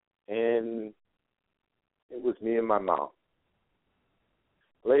 And it was me and my mom.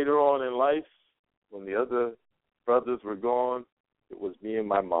 Later on in life, when the other brothers were gone, it was me and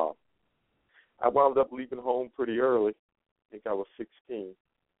my mom. I wound up leaving home pretty early. I think I was 16.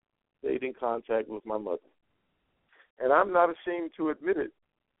 Stayed in contact with my mother. And I'm not ashamed to admit it,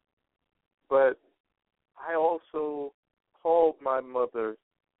 but I also called my mother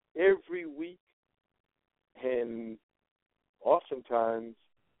every week and oftentimes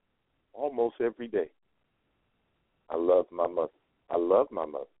almost every day. I love my mother. I love my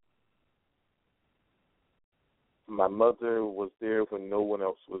mother. My mother was there when no one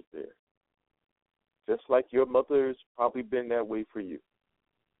else was there. Just like your mother's probably been that way for you.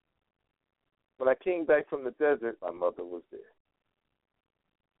 When I came back from the desert, my mother was there.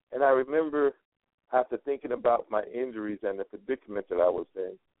 And I remember, after thinking about my injuries and the predicament that I was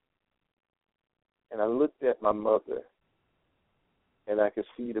in, and I looked at my mother, and I could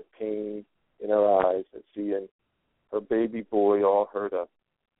see the pain in her eyes and seeing her baby boy all hurt up.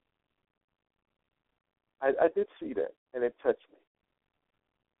 I did see that, and it touched me.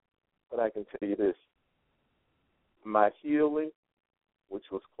 But I can tell you this. My healing, which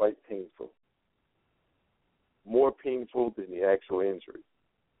was quite painful, more painful than the actual injury,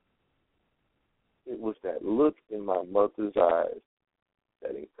 it was that look in my mother's eyes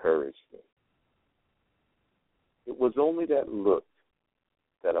that encouraged me. It was only that look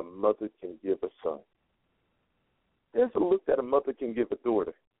that a mother can give a son. There's a look that a mother can give a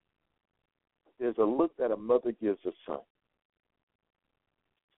daughter. There's a look that a mother gives a son.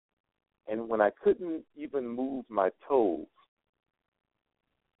 And when I couldn't even move my toes,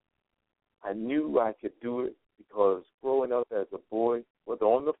 I knew I could do it because growing up as a boy, whether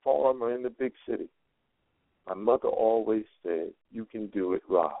on the farm or in the big city, my mother always said, "You can do it,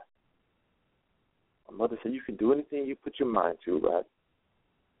 Rod." My mother said, "You can do anything you put your mind to, Rod."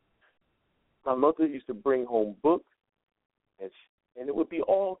 My mother used to bring home books, and it would be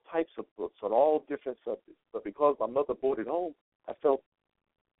all types of books on all different subjects. But because my mother brought it home, I felt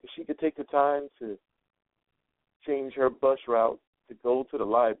if she could take the time to change her bus route to go to the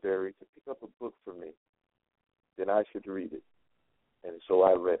library to pick up a book for me, then I should read it. And so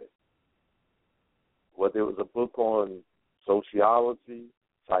I read it. Whether it was a book on sociology,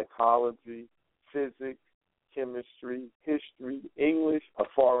 psychology, physics, chemistry, history, English, a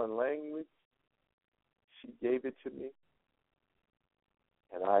foreign language, she gave it to me,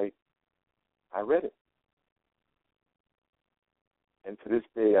 and I read it. And to this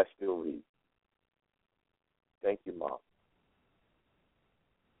day, I still read. Thank you, Mom.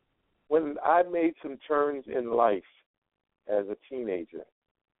 When I made some turns in life as a teenager,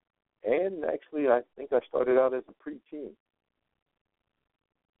 and actually I think I started out as a preteen,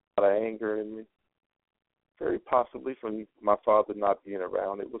 a lot of anger in me, very possibly from my father not being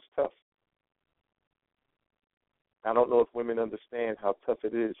around. It was tough. I don't know if women understand how tough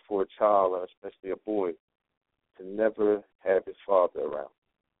it is for a child, and especially a boy, to never have his father around.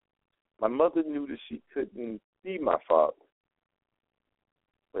 My mother knew that she couldn't be my father,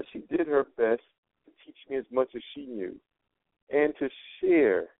 but she did her best to teach me as much as she knew and to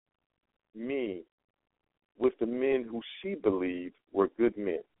share me with the men who she believed were good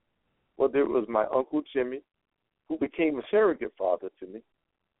men. Well, there was my Uncle Jimmy, who became a surrogate father to me.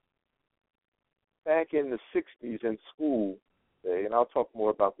 Back in the 60s in school day, and I'll talk more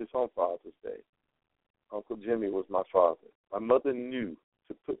about this on Father's Day, Uncle Jimmy was my father. My mother knew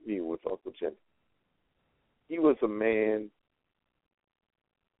to put me with Uncle Jimmy. He was a man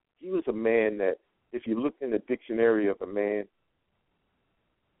that, if you look in the dictionary of a man,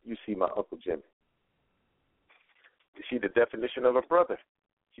 you see my Uncle Jimmy. You see the definition of a brother,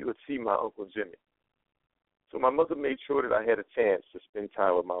 you would see my Uncle Jimmy. So my mother made sure that I had a chance to spend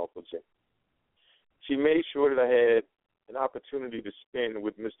time with my Uncle Jimmy. She made sure that I had an opportunity to spend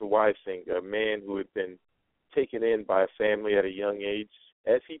with Mr. Weisinger, a man who had been taken in by a family at a young age,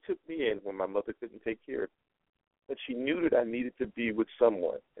 as he took me in when my mother couldn't take care of me. But she knew that I needed to be with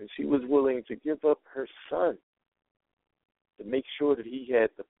someone, and she was willing to give up her son to make sure that he had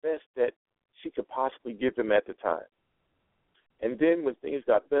the best that she could possibly give him at the time. And then when things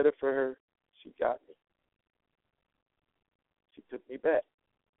got better for her, she got me. She took me back.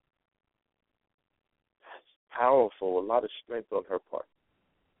 That's powerful, a lot of strength on her part.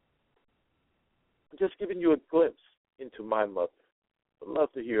 I'm just giving you a glimpse into my mother. I'd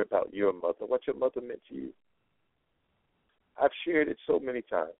love to hear about your mother, what your mother meant to you. I've shared it so many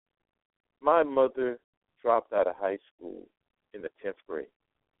times. My mother dropped out of high school in the 10th grade.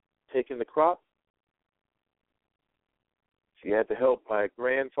 Taking the crop, she had to help my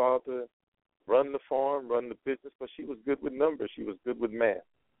grandfather run the farm, run the business, but she was good with numbers. She was good with math.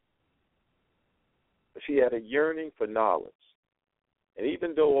 But she had a yearning for knowledge. And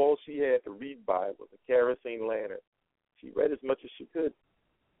even though all she had to read by was a kerosene lantern, she read as much as she could.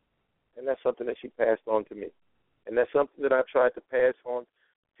 And that's something that she passed on to me. And that's something that I tried to pass on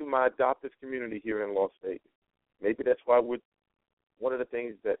to my adoptive community here in Las Vegas. Maybe that's why one of the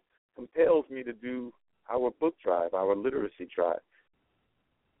things that compels me to do our book drive, our literacy drive.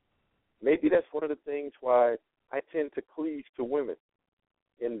 Maybe that's one of the things why I tend to cleave to women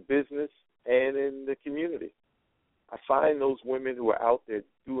in business and in the community. I find those women who are out there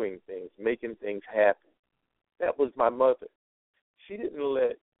doing things, making things happen. That was my mother. She didn't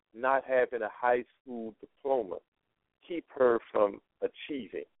let not having a high school diploma keep her from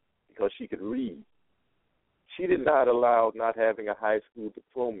achieving because she could read. She did not allow not having a high school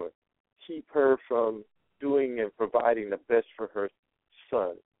diploma keep her from doing and providing the best for her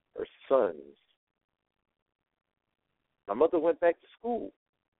son, her sons. My mother went back to school.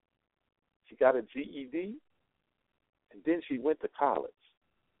 She got a GED, and then she went to college.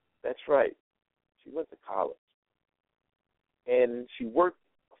 That's right. She went to college. And she worked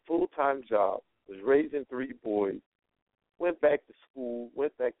a full-time job, was raising 3 boys, went back to school,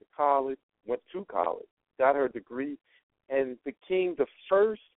 went back to college, went to college, got her degree, and became the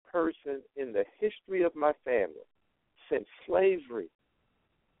first person in the history of my family since slavery.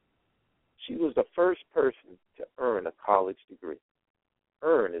 She was the first person to earn a college degree.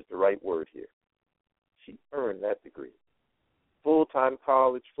 Earn is the right word here. She earned that degree. Full-time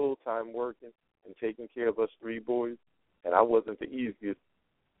college, full-time working, and taking care of us 3 boys. And I wasn't the easiest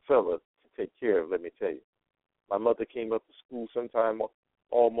fella to take care of, let me tell you. My mother came up to school sometime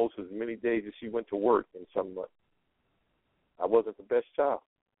almost as many days as she went to work in some months. I wasn't the best child.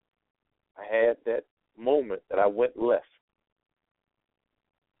 I had that moment that I went left.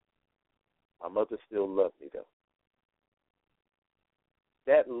 My mother still loved me, though.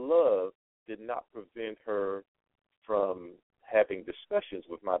 That love did not prevent her from having discussions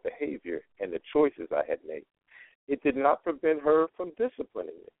with my behavior and the choices I had made. It did not prevent her from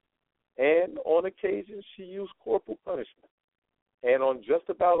disciplining me. And on occasion, she used corporal punishment. And on just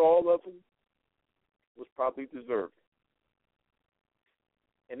about all of them, was probably deserving.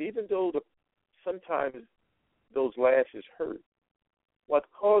 And even though sometimes those lashes hurt, what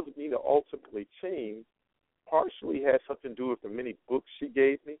caused me to ultimately change partially had something to do with the many books she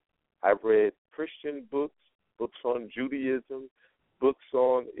gave me. I read Christian books, books on Judaism, books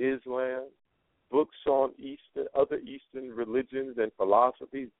on Islam, books on other Eastern religions and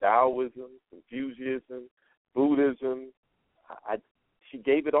philosophies, Taoism, Confucianism, Buddhism. She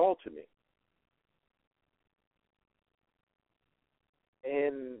gave it all to me.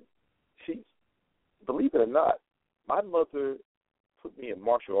 And she, believe it or not, my mother put me in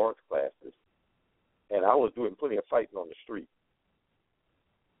martial arts classes And I was doing plenty of fighting on the street.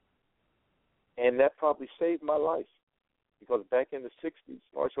 And that probably saved my life. Because back in the 60s,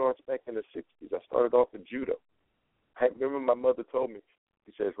 martial arts back in the 60s, I started off with judo. I remember my mother told me,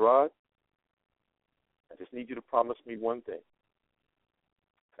 she says, Rod, I just need you to promise me one thing.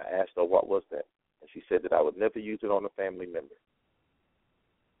 I asked her, what was that? And she said that I would never use it on a family member.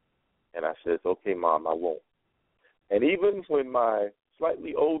 And I said, okay, Mom, I won't. And even when my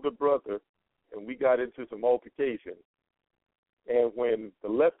slightly older brother, and we got into some altercation, and when the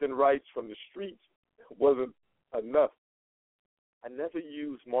left and rights from the streets wasn't enough, I never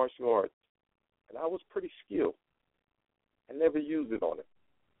used martial arts. And I was pretty skilled. I never used it on it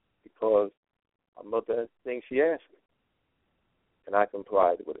because my mother had things she asked me, and I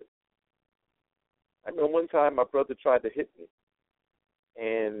complied with it. I remember one time my brother tried to hit me,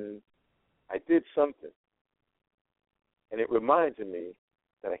 and I did something, and it reminded me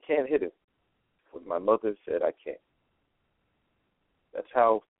that I can't hit him. But my mother said I can't. That's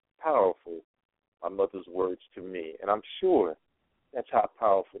how powerful my mother's words to me, and I'm sure that's how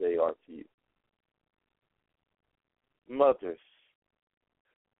powerful they are to you. Mothers,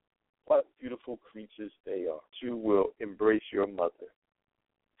 what beautiful creatures they are. You will embrace your mother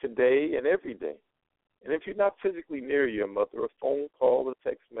today and every day. And if you're not physically near your mother, a phone call, a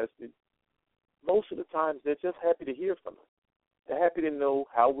text message, most of the times they're just happy to hear from us. They're happy to know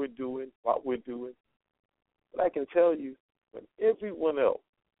how we're doing, what we're doing. But I can tell you, when everyone else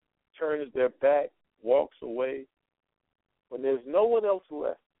turns their back, walks away, when there's no one else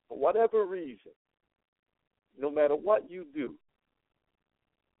left, for whatever reason, no matter what you do,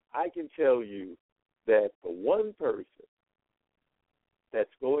 I can tell you that the one person that's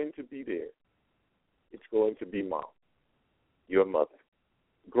going to be there, it's going to be Mom, your mother.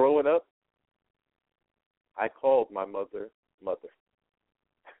 Growing up, I called my mother, Mother.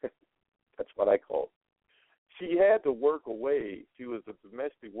 That's what I called. She had to work away. She was a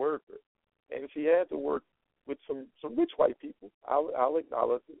domestic worker, and she had to work with some rich white people. I'll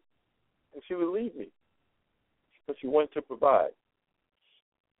acknowledge it. And she would leave me because she wanted to provide.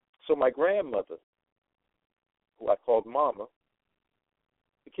 So my grandmother, who I called Mama,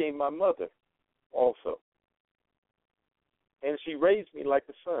 became my mother also. And she raised me like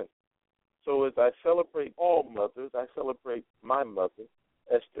a son. So as I celebrate all mothers, I celebrate my mother,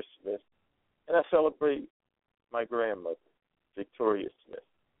 Esther Smith, and I celebrate my grandmother, Victoria Smith,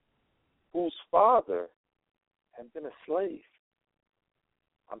 whose father had been a slave.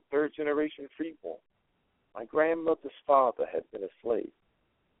 I'm third generation freeborn. My grandmother's father had been a slave.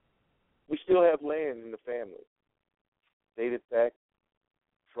 We still have land in the family, dated back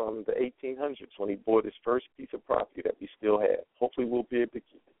from the 1800s when he bought his first piece of property that we still have. Hopefully we'll be able to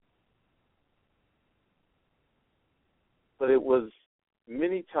keep it. But it was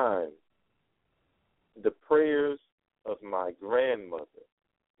many times the prayers of my grandmother,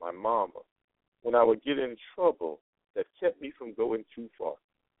 my mama, when I would get in trouble that kept me from going too far.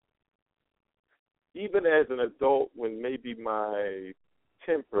 Even as an adult, when maybe my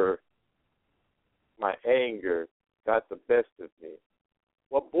temper, my anger got the best of me,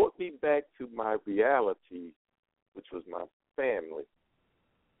 what brought me back to my reality, which was my family,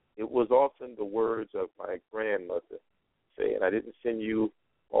 it was often the words of my grandmother saying, I didn't send you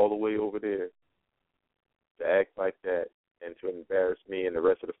all the way over there to act like that and to embarrass me and the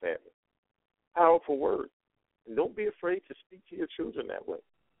rest of the family. Powerful words. And don't be afraid to speak to your children that way.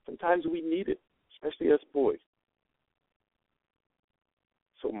 Sometimes we need it, especially us boys.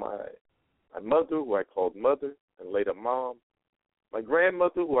 So my mother, who I called Mother, and later Mom, my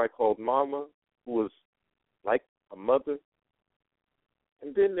grandmother, who I called Mama, who was like a mother,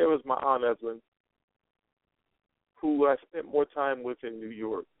 and then there was my Aunt Evelyn, who I spent more time with in New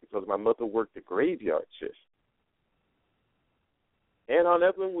York because my mother worked a graveyard shift. And Aunt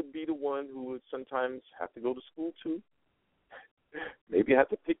Evelyn would be the one who would sometimes have to go to school too, maybe have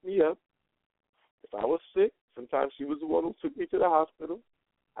to pick me up. If I was sick, sometimes she was the one who took me to the hospital.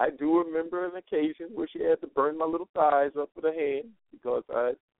 I do remember an occasion where she had to burn my little thighs up with a hand because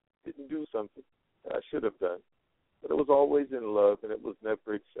I didn't do something that I should have done. But it was always in love, and it was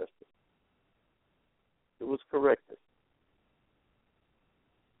never excessive. It was corrected.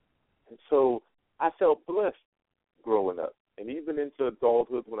 And so I felt blessed growing up, and even into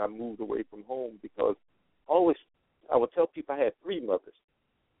adulthood when I moved away from home, because I would tell people I had three mothers.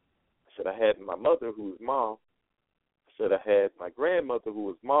 I said I had my mother, who was Mom. I said I had my grandmother, who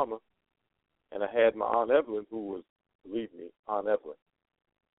was Mama, and I had my Aunt Evelyn, who was, believe me, Aunt Evelyn.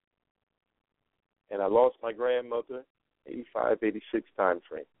 And I lost my grandmother, 85, 86 time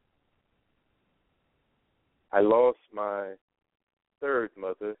frame. I lost my third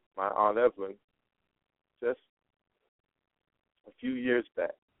mother, my Aunt Evelyn, just a few years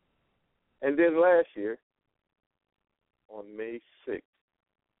back. And then last year, on May 6th,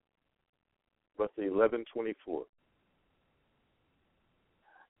 roughly 11/24,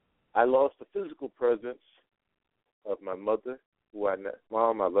 I lost the physical presence of my mother, who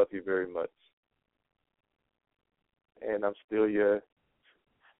Mom, I love you very much. And I'm still here.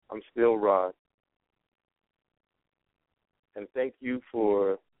 I'm still Rod. And thank you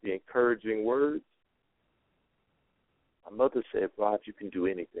for the encouraging words. My mother said, Rod, you can do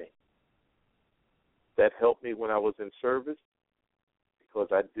anything. That helped me when I was in service, because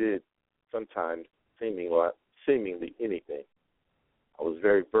I did sometimes seemingly anything. I was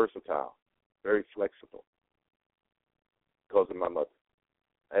very versatile, very flexible, because of my mother.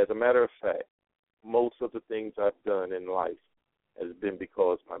 As a matter of fact, most of the things I've done in life has been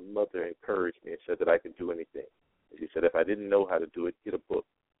because my mother encouraged me and said that I could do anything. And she said if I didn't know how to do it, get a book.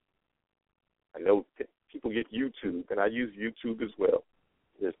 I know people get YouTube, and I use YouTube as well.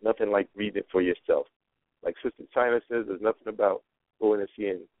 There's nothing like reading it for yourself. Like Sister China says, there's nothing about going and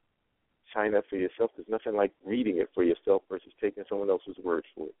seeing China for yourself. There's nothing like reading it for yourself versus taking someone else's word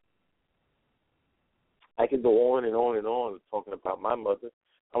for it. I can go on and on and on talking about my mother.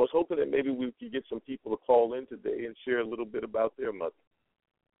 I was hoping that maybe we could get some people to call in today and share a little bit about their mother.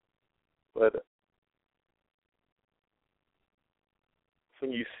 But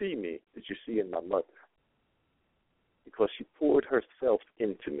when you see me, did you see in my mother? Because she poured herself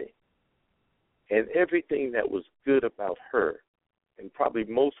into me. And everything that was good about her, and probably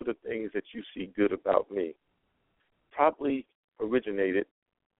most of the things that you see good about me, probably originated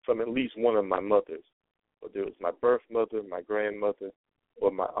from at least one of my mothers, whether it was my birth mother, my grandmother,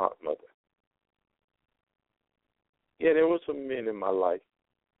 or my aunt mother. Yeah, there were some men in my life,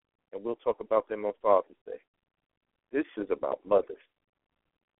 and we'll talk about them on Father's Day. This is about mothers.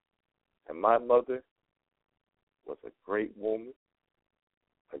 And my mother was a great woman,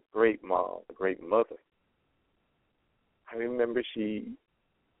 a great mom, a great mother. I remember she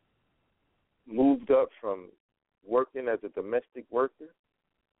moved up from working as a domestic worker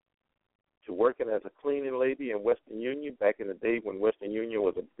to working as a cleaning lady in Western Union back in the day when Western Union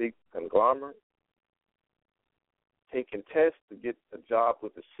was a big conglomerate, taking tests to get a job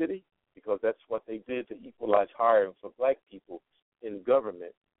with the city, because that's what they did to equalize hiring for black people in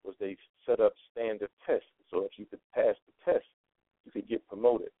government, was they set up standard tests. So if you could pass the test, you could get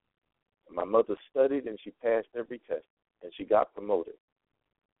promoted. And my mother studied, and she passed every test, and she got promoted.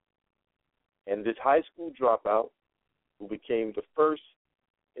 And this high school dropout, who became the first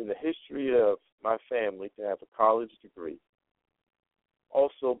in the history of my family to have a college degree,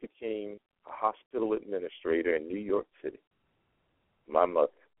 also became a hospital administrator in New York City. My mother.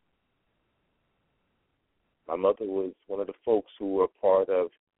 My mother was one of the folks who were part of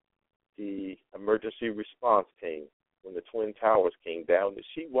the emergency response team when the Twin Towers came down that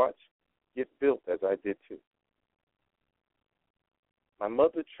she watched get built, as I did too. My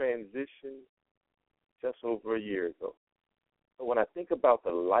mother transitioned just over a year ago. So when I think about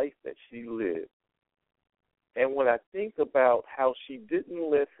the life that she lived, and when I think about how she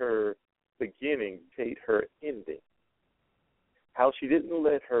didn't let her beginning dictate her ending, how she didn't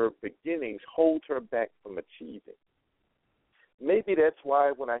let her beginnings hold her back from achieving. Maybe that's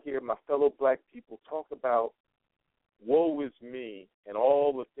why when I hear my fellow black people talk about woe is me and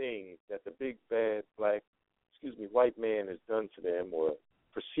all the things that the big bad white man has done to them or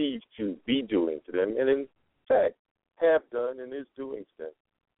perceived to be doing to them, and in fact have done and is doing to them,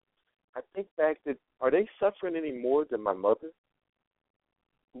 I think back that, are they suffering any more than my mother,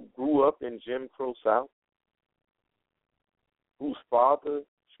 who grew up in Jim Crow South, whose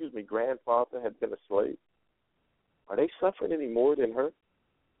grandfather had been a slave? Are they suffering any more than her?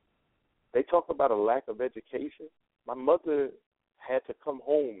 They talk about a lack of education. My mother had to come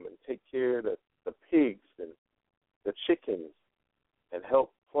home and take care of the pigs and the chickens and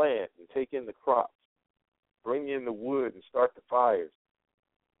help plant and take in the crops, bring in the wood and start the fires.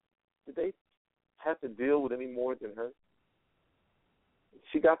 Did they have to deal with any more than her?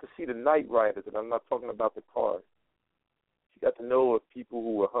 She got to see the night riders, and I'm not talking about the cars. She got to know of people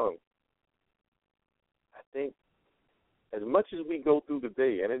who were hung. I think as much as we go through the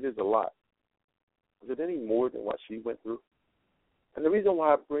day, and it is a lot, was it any more than what she went through? And the reason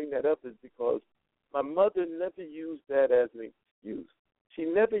why I bring that up is because my mother never used that as an excuse. She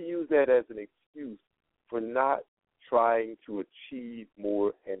never used that as an excuse for not trying to achieve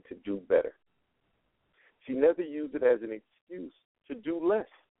more and to do better. She never used it as an excuse to do less.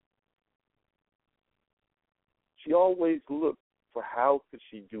 She always looked for how could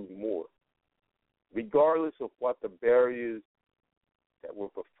she do more, regardless of what the barriers that were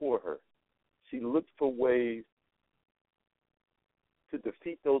before her. She looked for ways to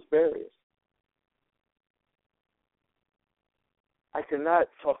defeat those barriers. I cannot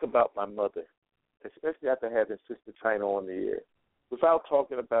talk about my mother, especially after having Sister China on the air, without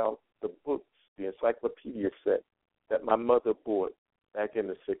talking about the books, the encyclopedia set that my mother bought back in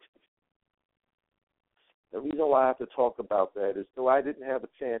the 60s. The reason why I have to talk about that is though I didn't have a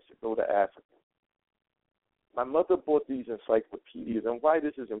chance to go to Africa, my mother bought these encyclopedias, and why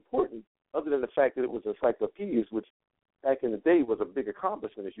this is important, other than the fact that it was encyclopedias, which back in the day was a big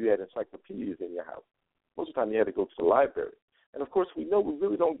accomplishment if you had encyclopedias in your house. Most of the time you had to go to the library. And, of course, we know we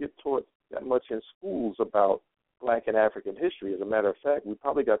really don't get taught that much in schools about Black and African history. As a matter of fact, we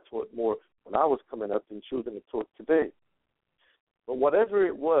probably got taught more when I was coming up than children are taught today. But whatever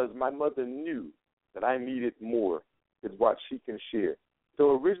it was, my mother knew that I needed more than what she can share.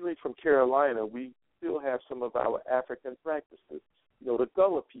 So originally from Carolina, we still have some of our African practices. You know, the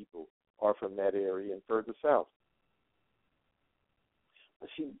Gullah people are from that area and further south. But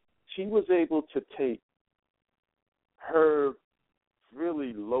she was able to take her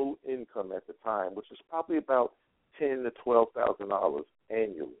really low income at the time, which was probably about $10,000 to $12,000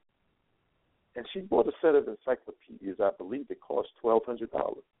 annually, and she bought a set of encyclopedias. I believe it cost $1,200,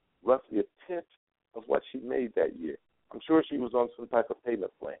 roughly a tenth of what she made that year. I'm sure she was on some type of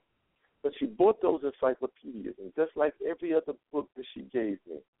payment plan, but she bought those encyclopedias, and just like every other book that she gave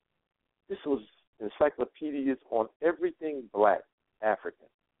me, this was encyclopedias on everything Black, African,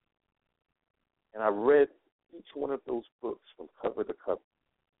 and I read each one of those books from cover to cover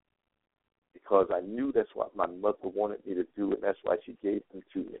because I knew that's what my mother wanted me to do, and that's why she gave them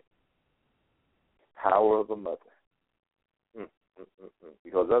to me. Power of a mother.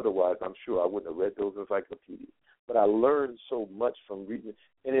 Because otherwise, I'm sure I wouldn't have read those encyclopedias. But I learned so much from reading it,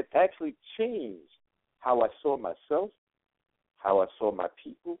 and it actually changed how I saw myself, how I saw my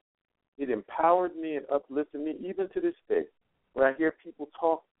people. It empowered me and uplifted me even to this day. When I hear people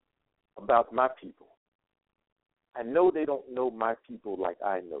talk about my people, I know they don't know my people like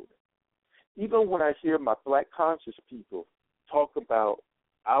I know them. Even when I hear my Black conscious people talk about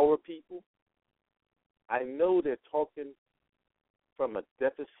our people, I know they're talking from a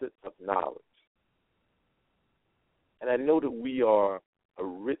deficit of knowledge. And I know that we are a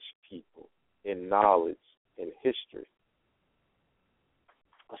rich people in knowledge and history.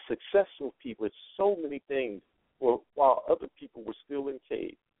 A successful people at so many things while other people were still in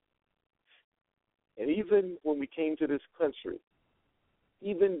caves. And even when we came to this country,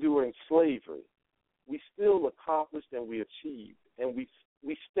 even during slavery, we still accomplished and we achieved, and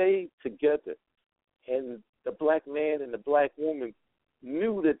we stayed together. And the Black man and the Black woman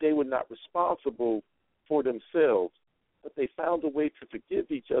knew that they were not responsible for themselves, but they found a way to forgive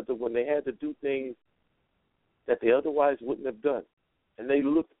each other when they had to do things that they otherwise wouldn't have done. And they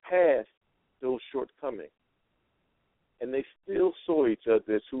looked past those shortcomings. And they still saw each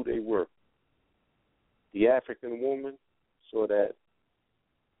other as who they were. The African woman saw that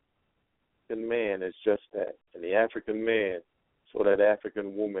African man as just that, and the African man saw that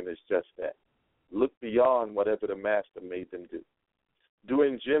African woman as just that. Look beyond whatever the master made them do.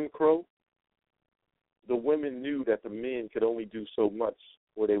 During Jim Crow, the women knew that the men could only do so much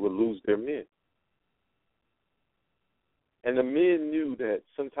or they would lose their men. And the men knew that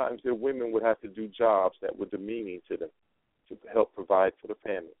sometimes their women would have to do jobs that were demeaning to them to help provide for the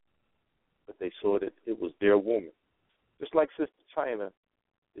family. But they saw that it was their woman. Just like Sister China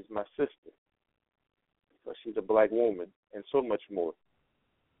is my sister, because she's a Black woman, and so much more.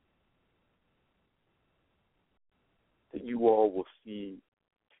 That you all will see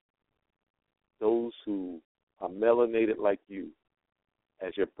those who are melanated like you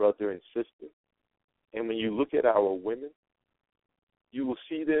as your brother and sister. And when you look at our women, you will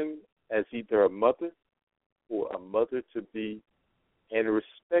see them as either a mother or a mother-to-be, and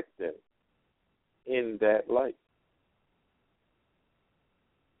respect them in that light.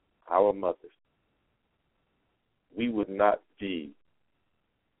 Our mothers. We would not be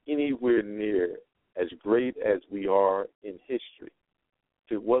anywhere near as great as we are in history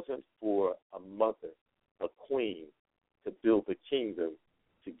if it wasn't for a mother, a queen, to build a kingdom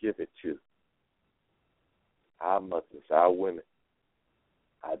to give it to. Our mothers, our women,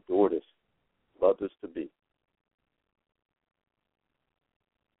 our daughters, mothers to be.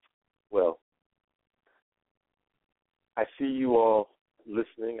 Well, I see you all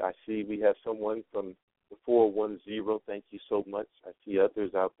listening. I see we have someone from the 410. Thank you so much. I see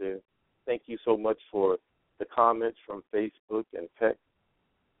others out there. Thank you so much for the comments from Facebook and text.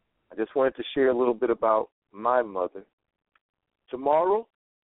 I just wanted to share a little bit about my mother. Tomorrow,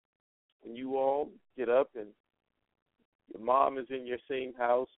 when you all get up and Your mom is in your same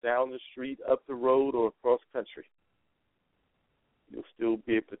house, down the street, up the road, or across country. You'll still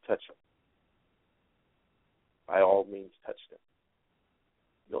be able to touch them. By all means, touch them.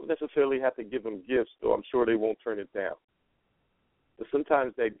 You don't necessarily have to give them gifts, though I'm sure they won't turn it down. But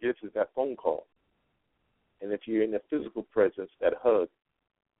sometimes that gift is that phone call. And if you're in a physical presence, that hug.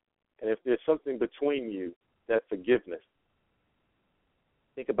 And if there's something between you, that forgiveness.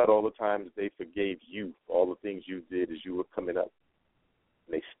 Think about all the times they forgave you for all the things you did as you were coming up.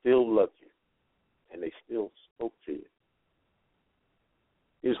 And they still loved you. And they still spoke to you.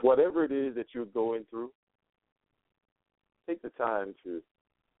 Is whatever it is that you're going through, take the time to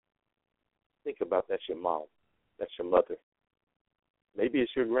think about that's your mom, that's your mother. Maybe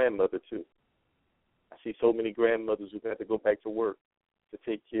it's your grandmother, too. I see so many grandmothers who've had to go back to work to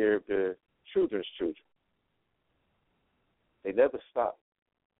take care of their children's children. They never stop.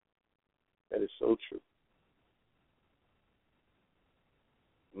 That is so true.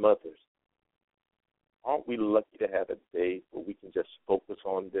 Mothers, aren't we lucky to have a day where we can just focus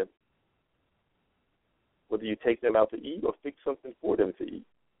on them? Whether you take them out to eat or fix something for them to eat.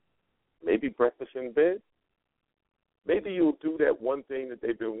 Maybe breakfast in bed. Maybe you'll do that one thing that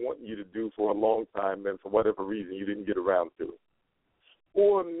they've been wanting you to do for a long time and for whatever reason you didn't get around to it.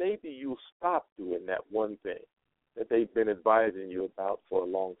 Or maybe you'll stop doing that one thing that they've been advising you about for a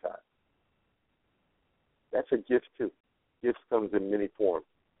long time. That's a gift, too. Gifts comes in many forms.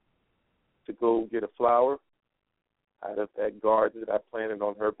 To go get a flower out of that garden that I planted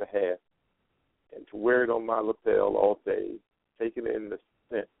on her behalf and to wear it on my lapel all day, taking in the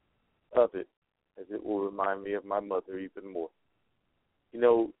scent of it, as it will remind me of my mother even more. You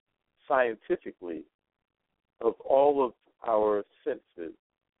know, scientifically, of all of our senses,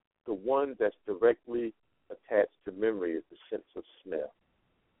 the one that's directly attached to memory is the sense of smell.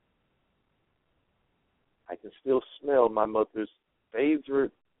 I can still smell my mother's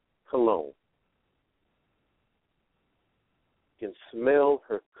favorite cologne. I can smell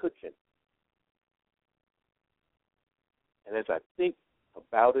her cooking. And as I think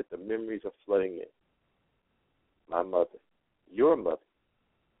about it, the memories are flooding in. My mother, your mother.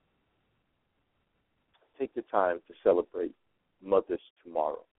 Take the time to celebrate Mothers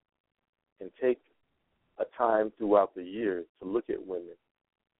tomorrow. And take a time throughout the year to look at women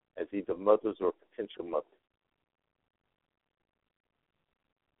as either mothers or potential mothers.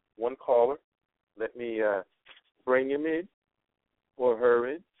 One caller. Let me bring him in or her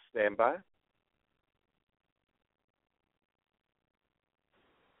in. Stand by.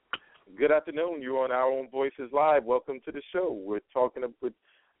 Good afternoon. You're on Our Own Voices Live. Welcome to the show. We're talking with,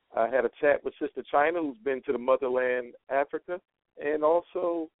 I had a chat with Sister China, who's been to the motherland, Africa, and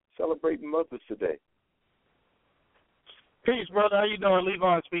also celebrating mothers today. Peace, brother. How you doing?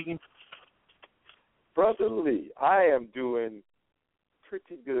 Levon speaking. Brother Lee, I am doing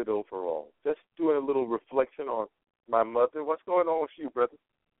pretty good overall. Just doing a little reflection on my mother. What's going on with you, brother?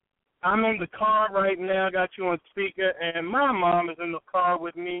 I'm in the car right now. Got you on speaker, and my mom is in the car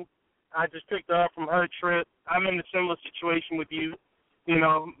with me. I just picked her up from her trip. I'm in a similar situation with you. You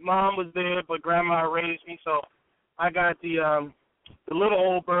know, mom was there, but grandma raised me, so I got the little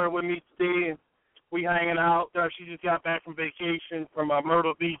old bird with me today, and we hanging out. She just got back from vacation from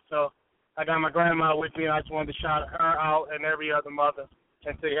Myrtle Beach, so I got my grandma with me, and I just wanted to shout her out and every other mother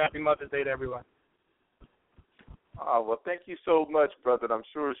and say Happy Mother's Day to everyone. Oh, well, thank you so much, brother. I'm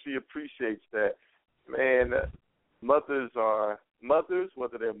sure she appreciates that. Man, mothers are mothers,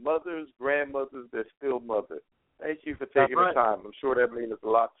 whether they're mothers, grandmothers, they're still mothers. Thank you for taking the time. I'm sure that means a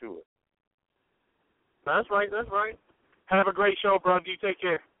lot to it. That's right. Have a great show, brother. You take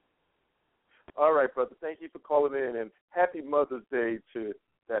care. All right, brother. Thank you for calling in, and happy Mother's Day to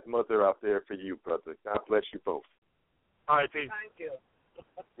that mother out there for you, brother. God bless you both. All right, peace. Thank you.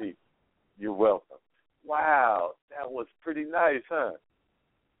 Peace. You're welcome. Wow, that was pretty nice, huh?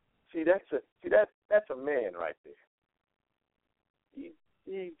 That's a man right there.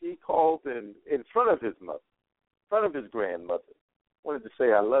 He called in front of his mother, in front of his grandmother. Wanted to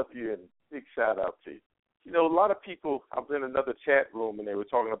say I love you and big shout out to you. You know, a lot of people, I was in another chat room and they were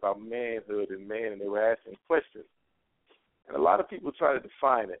talking about manhood and man, and they were asking questions. And a lot of people try to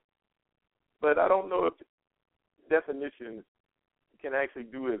define it. But I don't know if definitions can actually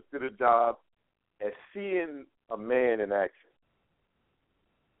do as good a job as seeing a man in action.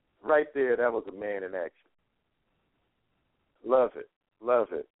 Right there, that was a man in action. Love it.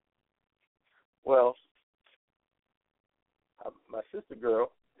 Well, my sister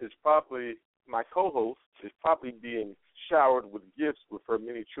girl is probably, my co-host is probably being showered with gifts with her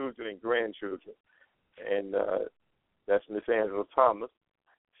many children and grandchildren. And that's Miss Angela Thomas.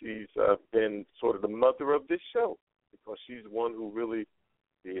 She's been sort of the mother of this show, the because she's the one who really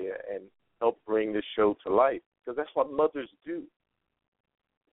and helped bring this show to life, because that's what mothers do.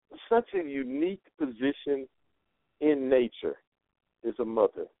 Such a unique position in nature is a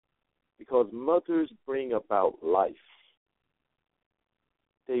mother, because mothers bring about life.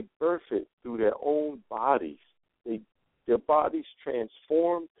 They birth it through their own bodies. Their bodies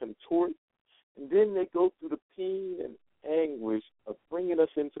transform, contort, and then they go through the pain and anguish of bringing us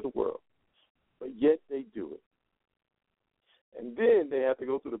into the world. But yet they do it. And then they have to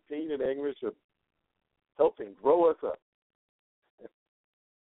go through the pain and anguish of helping grow us up.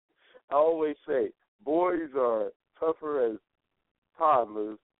 I always say boys are tougher as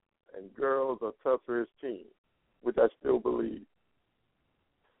toddlers and girls are tougher as teens, which I still believe.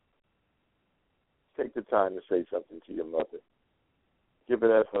 Take the time to say something to your mother. Give her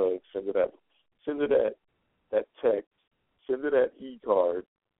that hug. Send her that text. Send her that e-card.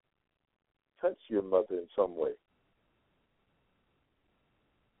 Touch your mother in some way.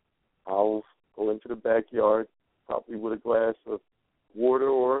 I'll go into the backyard, probably with a glass of water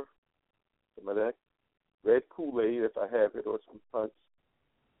or some of that red Kool-Aid if I have it, or some punch.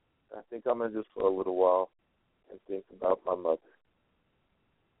 I think I'm going to just for a little while and think about my mother.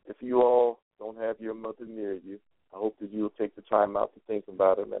 If you all don't have your mother near you, I hope that you will take the time out to think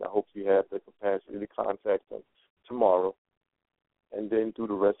about them, and I hope you have the capacity to contact them tomorrow. And then through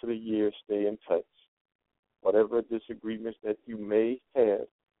the rest of the year, stay in touch. Whatever disagreements that you may have,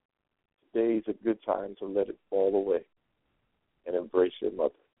 today is a good time to let it fall away and embrace your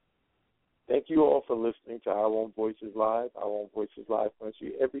mother. Thank you all for listening to Our Own Voices Live. Our Own Voices Live comes to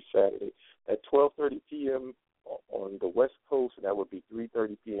you every Saturday at 12:30 p.m. on the West Coast, and that would be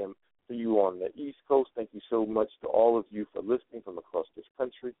 3:30 p.m. for you on the East Coast. Thank you so much to all of you for listening from across this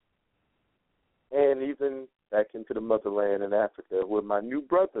country, and even back into the motherland in Africa, where my new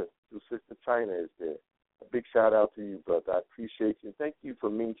brother, whose sister China, is there. A big shout-out to you, brother. I appreciate you. Thank you for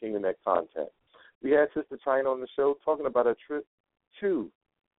maintaining that contact. We had Sister China on the show talking about a trip to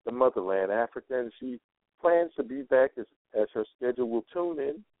the motherland, Africa, and she plans to be back as her schedule will tune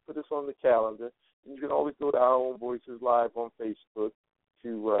in. Put us on the calendar. And you can always go to Our Own Voices Live on Facebook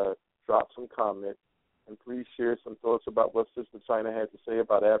to drop some comments. And please share some thoughts about what Sister China had to say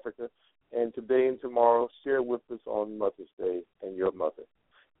about Africa. And today and tomorrow, share with us on Mother's Day and your mother.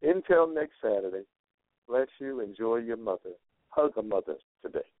 Until next Saturday, bless you. Enjoy your mother. Hug a mother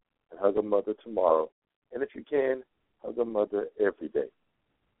today and hug a mother tomorrow. And if you can, hug a mother every day.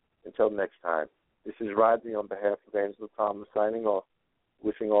 Until next time, this is Rodney on behalf of Angela Thomas signing off,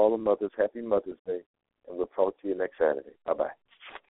 wishing all the mothers happy Mother's Day, and we'll talk to you next Saturday. Bye-bye.